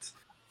get it.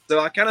 So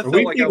I kind of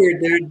felt like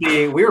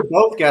we were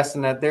both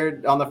guessing that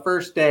there on the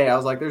first day. I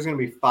was like, there's going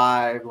to be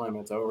 5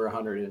 limits over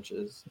 100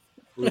 inches.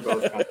 We were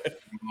both kind of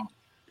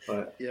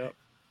but yeah.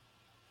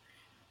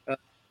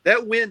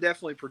 That wind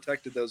definitely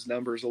protected those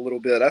numbers a little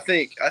bit. I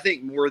think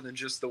more than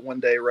just the 1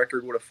 day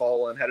record would have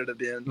fallen had it have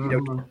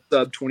been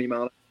sub 20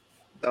 miles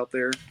out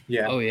there.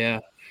 Yeah. Oh yeah.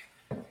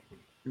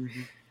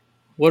 Mm-hmm.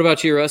 What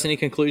about you, Russ? Any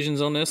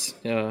conclusions on this?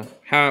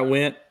 How it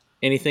went?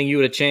 Anything you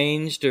would have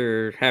changed,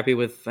 or happy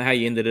with how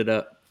you ended it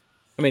up?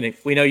 I mean,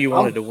 we know you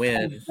wanted to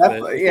win.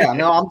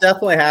 I'm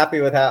definitely happy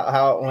with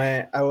how it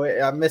went.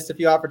 I missed a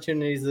few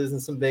opportunities losing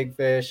some big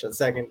fish the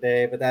second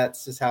day, but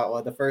that's just how it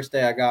was. The first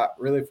day I got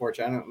really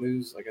fortunate. I didn't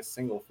lose like a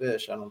single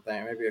fish, I don't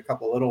think. Maybe a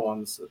couple little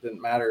ones that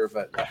didn't matter,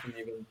 but nothing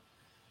even.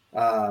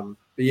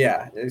 But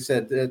yeah, like I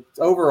said,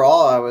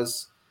 overall I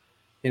was,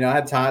 I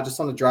had time just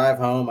on the drive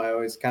home. I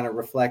always kind of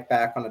reflect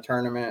back on the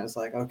tournament. It's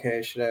like,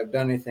 okay, should I have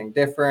done anything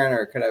different,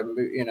 or could I,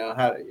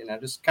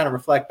 just kind of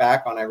reflect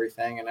back on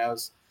everything. And I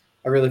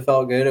really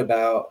felt good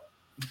about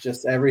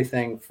just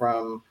everything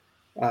from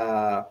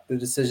the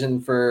decision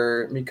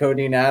for me,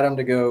 Cody, and Adam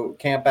to go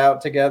camp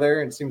out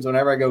together. It seems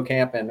whenever I go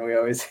camping, we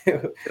always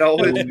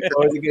always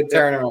a good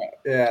tournament.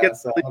 Yeah,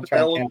 so I'm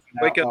trying to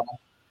wake up.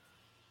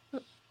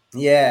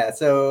 Yeah,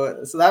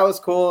 so that was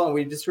cool, and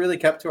we just really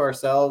kept to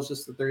ourselves,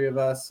 just the 3 of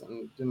us,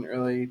 and didn't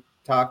really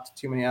talk to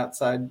too many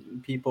outside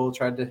people.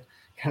 Tried to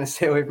kind of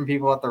stay away from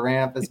people at the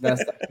ramp as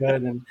best I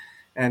could,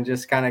 and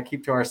just kind of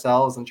keep to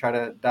ourselves and try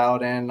to dial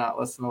it in, not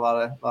listen to a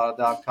lot of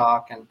dog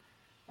talk. And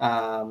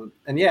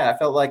yeah, I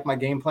felt like my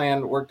game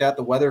plan worked out.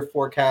 The weather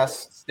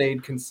forecast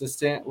stayed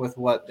consistent with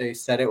what they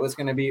said it was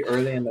going to be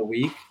early in the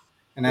week.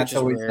 And that's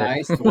always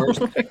nice. The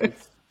worst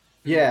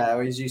yeah,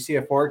 as you see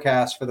a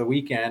forecast for the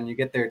weekend, you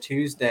get there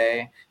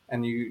Tuesday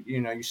and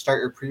you start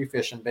your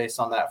pre-fishing based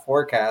on that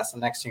forecast.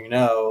 And next thing you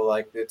know,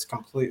 like it's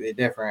completely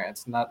different.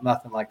 It's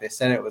nothing like they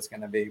said it was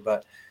going to be,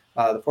 but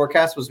the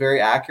forecast was very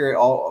accurate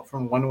all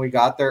from when we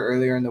got there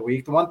earlier in the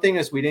week. The one thing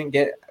is we didn't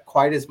get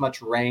quite as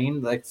much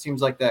rain. Like it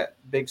seems like that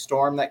big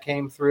storm that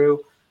came through,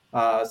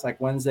 it's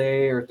like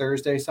Wednesday or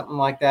Thursday, something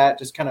like that,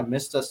 just kind of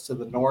missed us to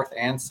the north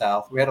and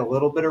south. We had a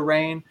little bit of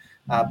rain,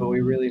 but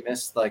we really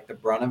missed like the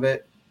brunt of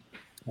it.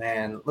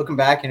 And looking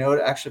back, it would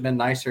actually been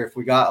nicer if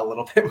we got a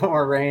little bit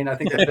more rain. I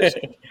think the fish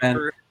would have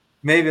been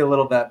maybe a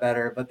little bit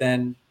better, but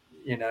then,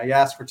 you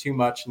ask for too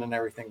much and then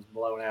everything's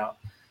blown out.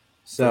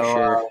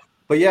 So,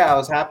 but yeah, I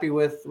was happy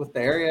with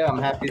the area. I'm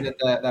happy that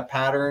that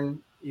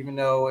pattern, even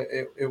though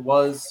it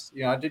was,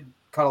 I did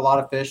caught a lot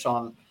of fish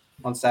on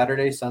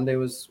Saturday. Sunday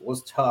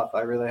was tough.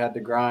 I really had to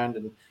grind,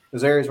 and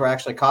those areas where I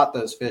actually caught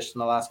those fish in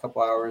the last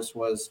couple hours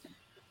was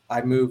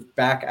I moved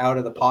back out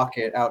of the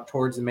pocket out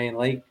towards the main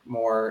lake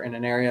more in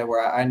an area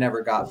where I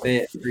never got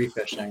bit free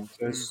fishing.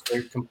 So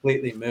they're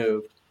completely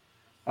moved.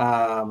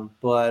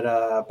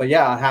 But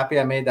yeah, I'm happy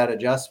I made that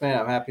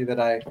adjustment. I'm happy that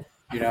I,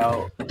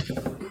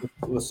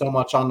 with so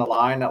much on the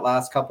line that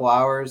last couple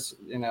hours,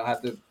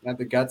 had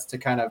the guts to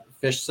kind of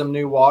fish some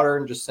new water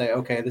and just say,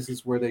 okay, this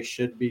is where they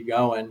should be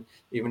going,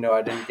 even though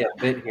I didn't get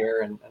bit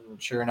here. And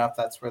sure enough,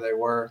 that's where they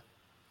were.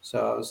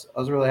 So I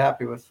was really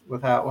happy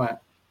with how it went.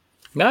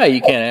 No,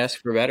 you can't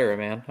ask for better,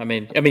 man. I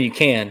mean, you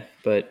can,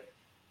 but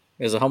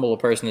as a humble a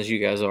person as you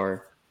guys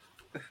are,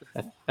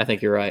 I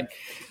think you're right.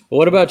 But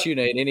what about you,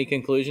 Nate? Any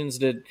conclusions?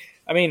 A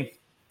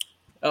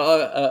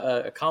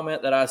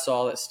comment that I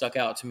saw that stuck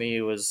out to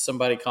me was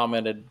somebody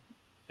commented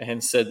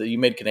and said that you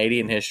made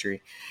Canadian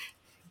history.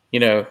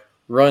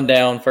 Run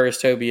down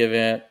first Hobie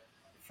event,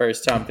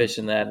 first time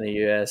fishing that in the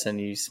U.S., and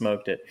you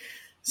smoked it.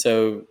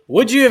 So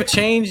would you have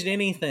changed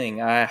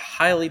anything? I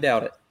highly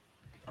doubt it.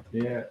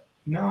 Yeah.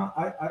 No,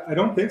 I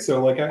don't think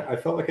so. Like I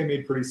felt like I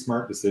made pretty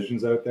smart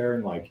decisions out there,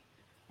 and like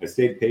I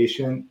stayed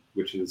patient,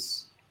 which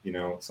is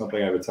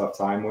something I have a tough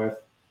time with.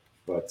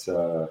 But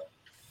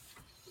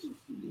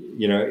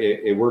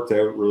it worked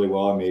out really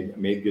well. I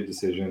made good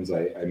decisions.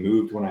 I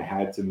moved when I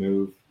had to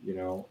move. You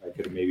know, I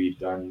could have maybe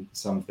done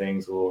some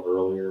things a little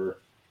earlier,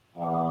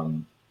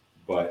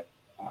 but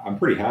I'm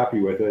pretty happy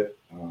with it.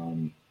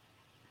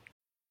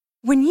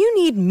 When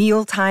you need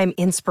mealtime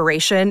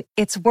inspiration,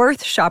 it's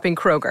worth shopping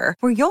Kroger,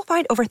 where you'll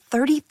find over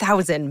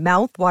 30,000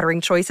 mouth-watering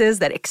choices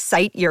that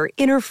excite your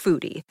inner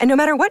foodie. And no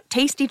matter what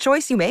tasty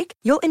choice you make,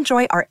 you'll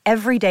enjoy our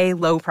everyday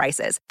low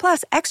prices,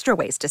 plus extra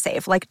ways to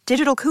save, like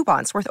digital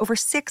coupons worth over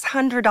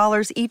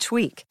 $600 each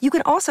week. You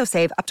can also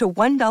save up to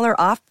 $1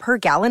 off per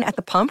gallon at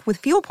the pump with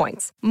fuel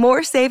points.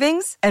 More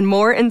savings and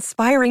more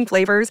inspiring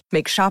flavors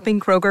make shopping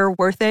Kroger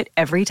worth it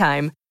every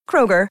time.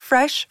 Kroger,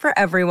 fresh for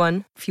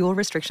everyone. Fuel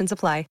restrictions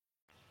apply.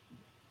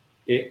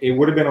 It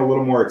would have been a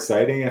little more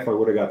exciting if I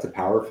would have got to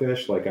power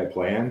fish like I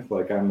planned.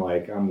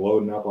 I'm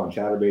loading up on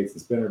chatterbaits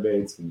and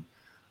spinnerbaits and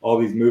all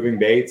these moving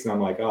baits, and I'm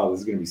like, oh, this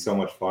is going to be so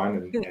much fun.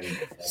 And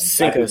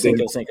Cinco.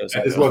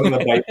 This wasn't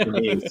the bite for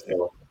me,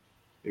 so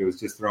it was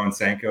just throwing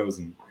Senkos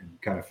and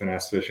kind of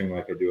finesse fishing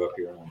like I do up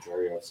here in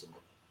Ontario. So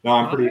no,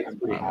 I'm pretty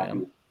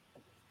happy.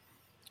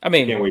 I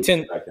mean,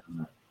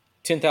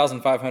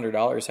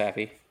 $10,500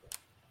 happy.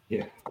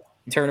 Yeah.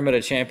 Tournament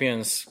of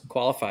Champions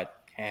qualified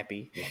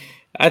happy. Yeah.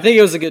 I think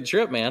it was a good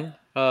trip, man.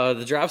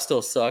 The drive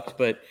still sucked,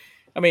 but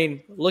I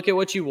mean, look at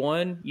what you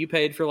won. You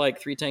paid for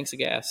like 3 tanks of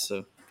gas,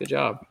 so good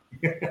job.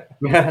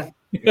 Well,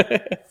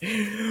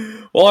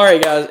 all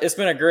right, guys, it's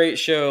been a great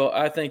show.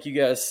 I thank you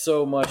guys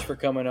so much for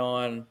coming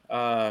on.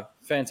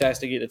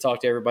 Fantastic to get to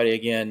talk to everybody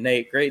again.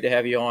 Nate, great to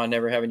have you on.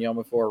 Never having you on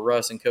before.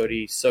 Russ and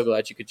Cody, so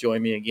glad you could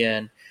join me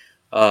again.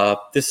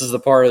 This is the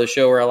part of the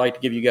show where I like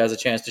to give you guys a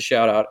chance to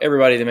shout out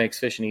everybody that makes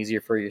fishing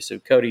easier for you. So,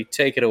 Cody,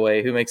 take it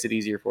away. Who makes it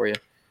easier for you?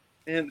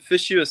 And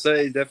Fish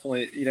USA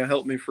definitely,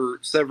 helped me for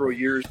several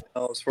years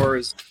now, as far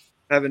as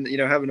having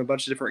a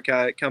bunch of different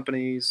kayak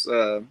companies.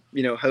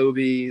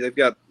 Hobie, they've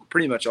got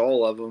pretty much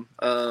all of them.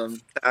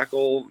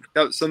 Tackle,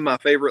 got some of my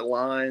favorite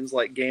lines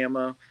like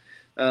Gamma,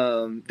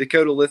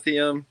 Dakota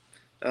Lithium.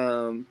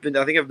 I think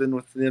I've been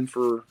with them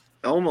for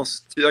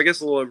almost, a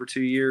little over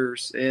 2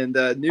 years. And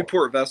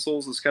Newport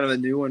Vessels is kind of a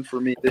new one for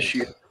me this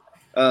year,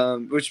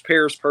 which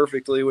pairs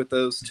perfectly with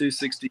those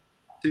 260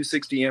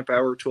 amp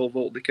hour 12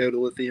 volt Dakota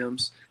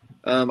Lithiums.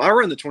 I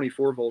run the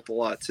 24 volt a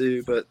lot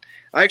too, but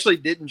I actually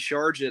didn't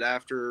charge it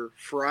after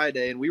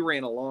Friday, and we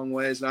ran a long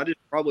ways, and I just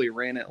probably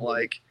ran it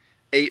like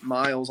 8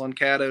 miles on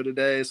Caddo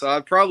today. So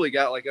I've probably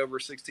got like over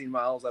 16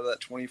 miles out of that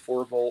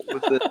 24 volt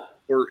with the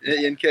or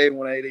NK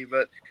 180,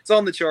 but it's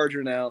on the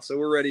charger now. So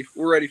we're ready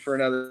for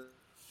another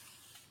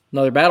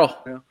battle.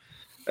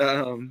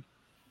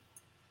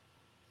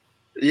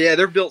 Yeah,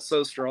 they're built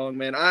so strong,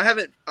 man. I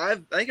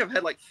think I've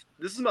had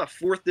this is my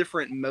 4th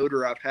different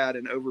motor I've had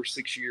in over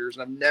 6 years,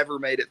 and I've never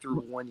made it through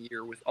 1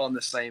 year on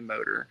the same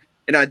motor.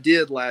 And I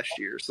did last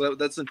year, so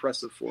that's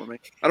impressive for me.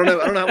 I don't know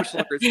how much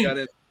longer it's got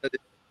in, but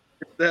it's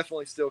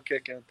definitely still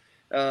kicking.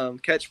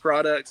 Catch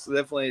Products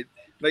definitely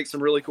make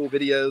some really cool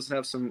videos and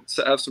have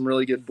some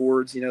really good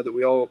boards, that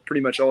we all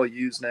pretty much all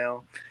use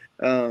now.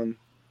 And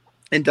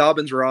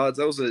Dobbins rods,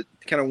 that was a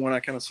kind of one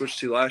I kind of switched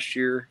to last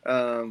year.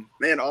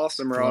 Man,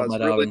 awesome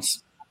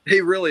rods. They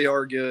really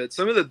are good.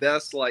 Some of the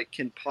best like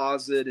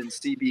composite and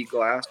CB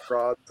glass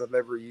rods I've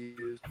ever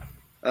used.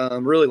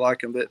 Really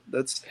like them. But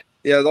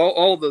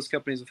all of those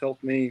companies have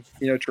helped me,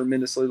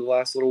 tremendously the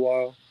last little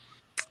while.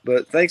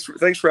 But thanks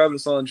for having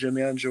us on,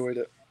 Jimmy. I enjoyed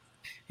it.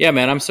 Yeah,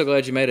 man, I'm so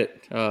glad you made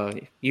it.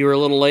 You were a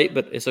little late,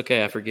 but it's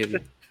okay. I forgive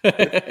you.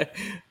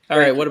 All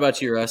right, what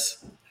about you,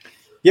 Russ?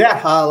 Yeah,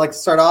 I'd like to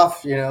start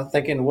off,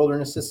 thinking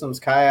Wilderness Systems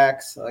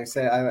kayaks. Like I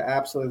say, I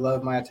absolutely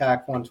love my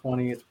Attack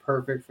 120. It's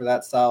perfect for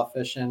that style of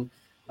fishing.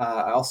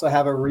 I also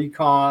have a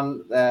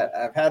Recon that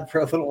I've had for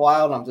a little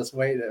while, and I'm just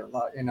waiting,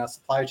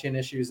 supply chain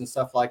issues and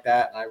stuff like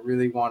that. And I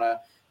really want to,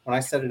 when I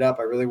set it up,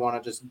 I really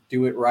want to just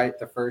do it right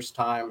the first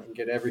time and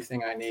get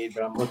everything I need.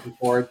 But I'm looking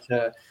forward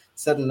to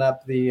setting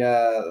up the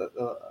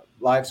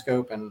live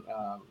scope and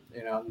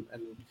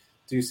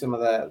do some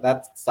of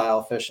that style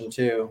of fishing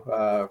too,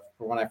 for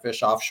when I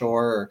fish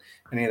offshore or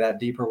any of that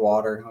deeper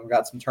water. I've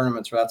got some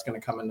tournaments where that's going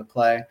to come into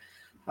play.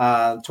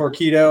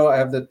 Torpedo, I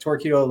have the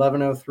Torpedo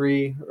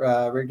 1103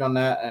 rigged on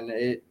that, and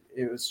it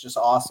was just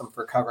awesome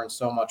for covering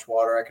so much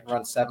water. I could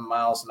run 7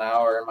 miles an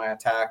hour in my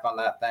Attack on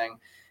that thing,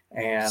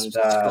 and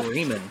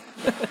screaming.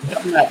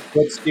 That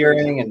foot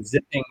steering and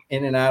zipping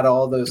in and out of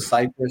all those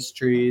cypress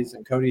trees.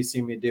 And Cody's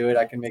seen me do it.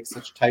 I can make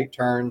such tight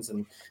turns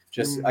and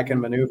I can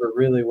maneuver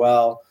really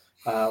well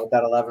with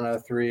that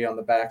 1103 on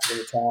the back of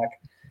the Attack.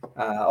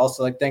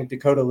 Also, thank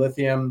Dakota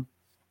Lithium.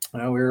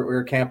 We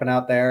were camping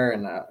out there,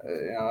 and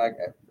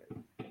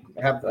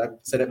I've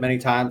said it many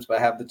times, but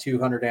I have the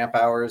 200 amp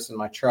hours in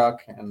my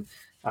truck, and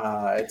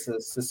it's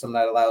a system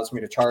that allows me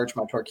to charge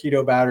my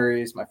Torpedo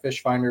batteries, my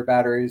Fish Finder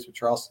batteries,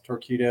 which are also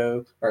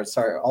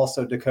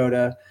also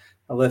Dakota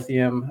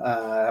Lithium.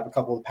 I have a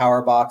couple of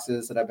power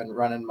boxes that I've been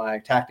running my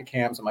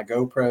Tacticams and my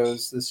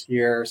GoPros this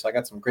year, so I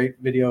got some great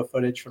video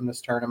footage from this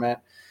tournament.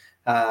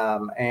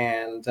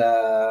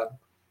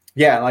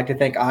 Yeah, I'd like to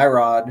thank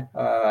iRod.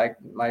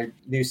 My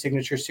new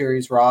signature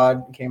series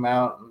rod came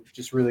out. I'm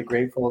just really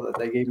grateful that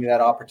they gave me that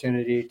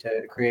opportunity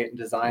to create and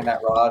design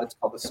that rod. It's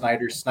called the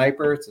Snyder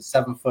Sniper. It's a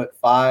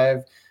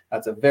 7'5".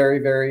 That's a very,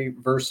 very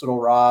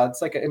versatile rod.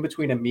 It's like in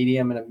between a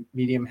medium and a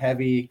medium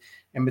heavy,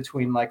 in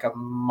between like a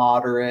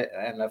moderate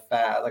and a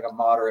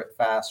moderate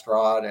fast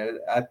rod. And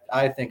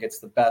I think it's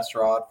the best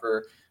rod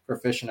for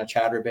fishing a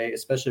chatterbait,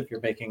 especially if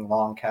you're making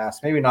long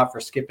casts. Maybe not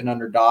for skipping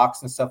under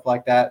docks and stuff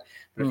like that,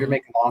 but if you're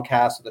making long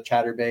casts with a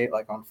chatterbait,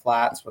 like on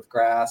flats with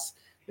grass,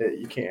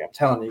 you can't. I'm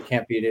telling you, you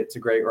can't beat it. It's a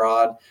great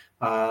rod.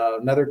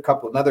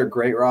 Another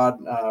great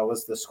rod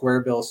was the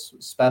Square Bill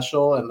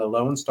Special and the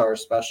Lone Star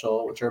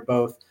Special, which are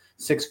both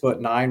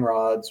 6'9"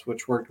 rods,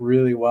 which worked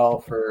really well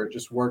for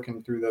just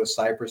working through those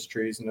cypress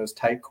trees and those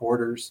tight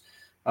quarters.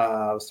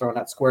 I was throwing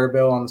that Square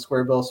Bill on the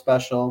Square Bill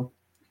Special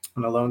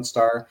and the Lone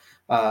Star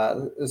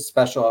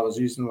Special. I was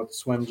using with the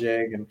swim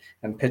jig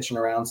and pitching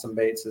around some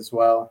baits as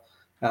well.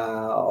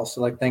 Also,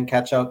 like thank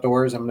Catch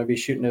Outdoors. I'm going to be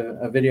shooting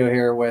a video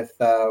here with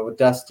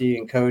Dusty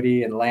and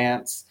Cody and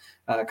Lance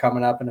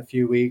coming up in a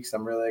few weeks.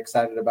 I'm really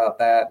excited about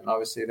that. And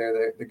obviously,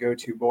 they're the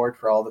go-to board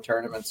for all the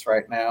tournaments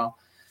right now.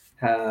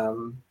 I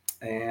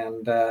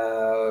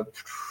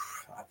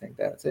think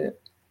that's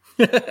it.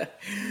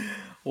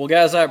 Well,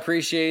 guys, I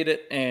appreciate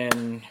it.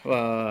 And,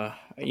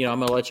 I'm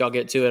going to let y'all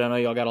get to it. I know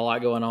y'all got a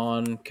lot going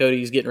on.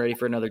 Cody's getting ready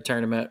for another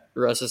tournament.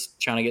 Russ is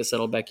trying to get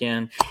settled back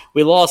in.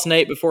 We lost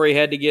Nate before he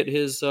had to get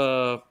his,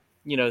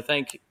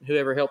 thank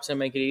whoever helps him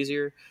make it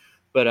easier.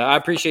 But I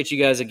appreciate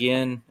you guys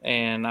again.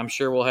 And I'm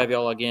sure we'll have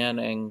y'all again.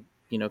 And,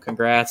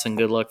 congrats and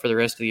good luck for the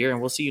rest of the year. And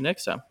we'll see you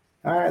next time.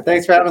 All right.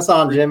 Thanks for having us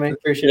on, Jimmy.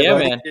 Appreciate it. Yeah,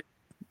 man.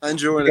 I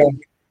enjoyed it.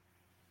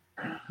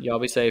 Y'all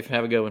be safe.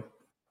 Have a good one.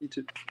 You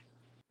too.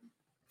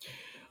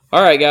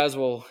 All right, guys.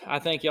 Well, I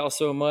thank y'all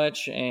so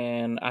much,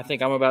 and I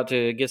think I'm about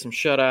to get some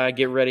shut-eye,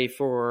 get ready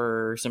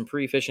for some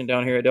pre-fishing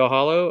down here at Del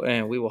Hollow,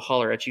 and we will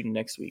holler at you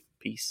next week.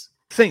 Peace.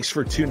 Thanks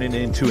for tuning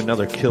in to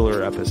another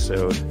killer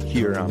episode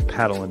here on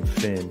Paddle and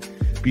Fin.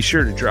 Be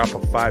sure to drop a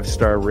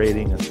 5-star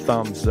rating, a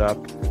thumbs up,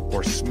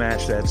 or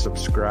smash that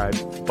subscribe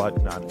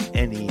button on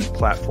any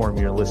platform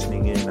you're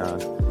listening in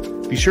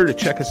on. Be sure to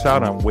check us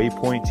out on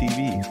Waypoint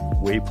TV,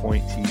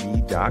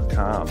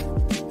 waypointtv.com.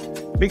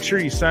 Make sure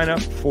you sign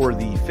up for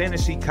the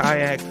Fantasy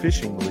Kayak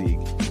Fishing League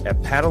at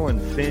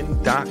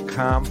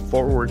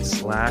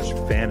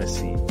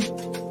paddleandfin.com/fantasy.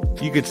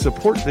 You could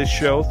support this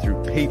show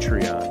through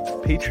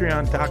Patreon,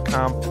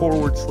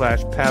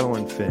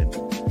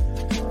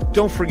 patreon.com/paddleandfin.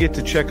 Don't forget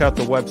to check out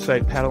the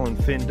website,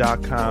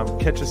 paddleandfin.com.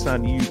 Catch us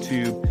on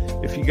YouTube.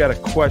 If you got a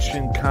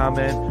question,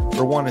 comment,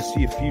 or want to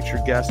see a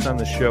future guest on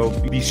the show,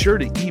 be sure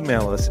to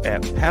email us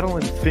at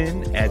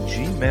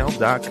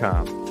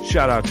paddleandfin@gmail.com.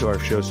 Shout out to our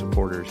show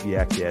supporters,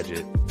 Yak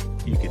Gadget.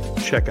 You can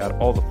check out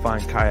all the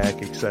fine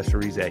kayak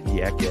accessories at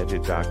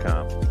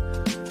yakgadget.com.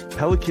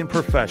 Pelican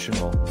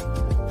Professional.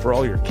 For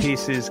all your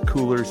cases,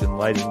 coolers, and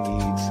lighting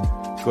needs,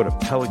 go to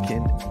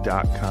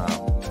pelican.com.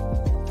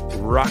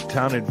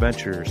 Rocktown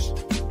Adventures.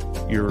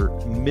 Your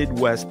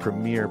Midwest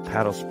premier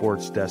paddle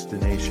sports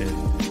destination.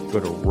 Go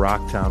to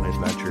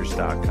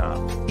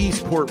rocktownadventures.com.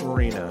 Eastport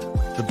Marina,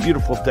 the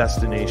beautiful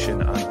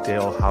destination on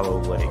Dale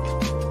Hollow Lake.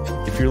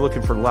 If you're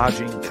looking for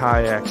lodging,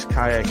 kayaks,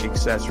 kayak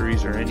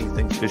accessories, or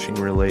anything fishing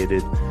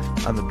related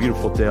on the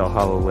beautiful Dale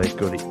Hollow Lake,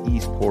 go to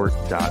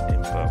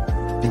eastport.info.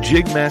 And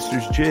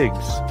Jigmasters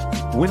Jigs.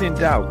 When in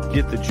doubt,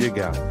 get the jig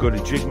out. Go to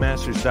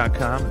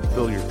jigmasters.com and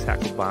fill your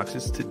tackle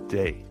boxes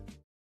today.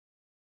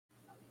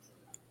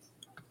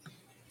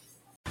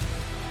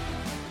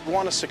 You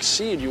want to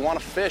succeed, you want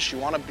to fish, you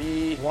want to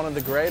be one of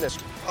the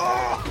greatest.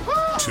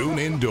 Tune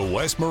in to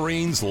West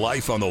Marine's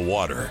Life on the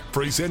Water,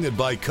 presented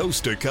by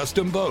Costa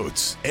Custom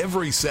Boats,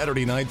 every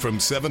Saturday night from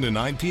 7 to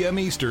 9 p.m.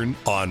 Eastern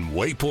on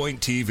Waypoint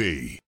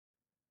TV.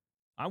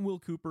 I'm Will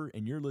Cooper,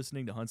 and you're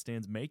listening to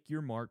HuntStand's Make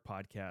Your Mark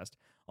podcast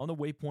on the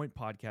Waypoint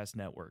Podcast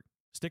Network.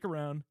 Stick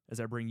around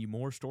as I bring you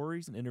more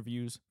stories and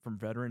interviews from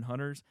veteran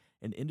hunters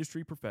and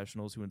industry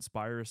professionals who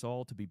inspire us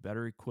all to be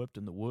better equipped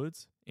in the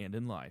woods and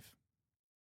in life.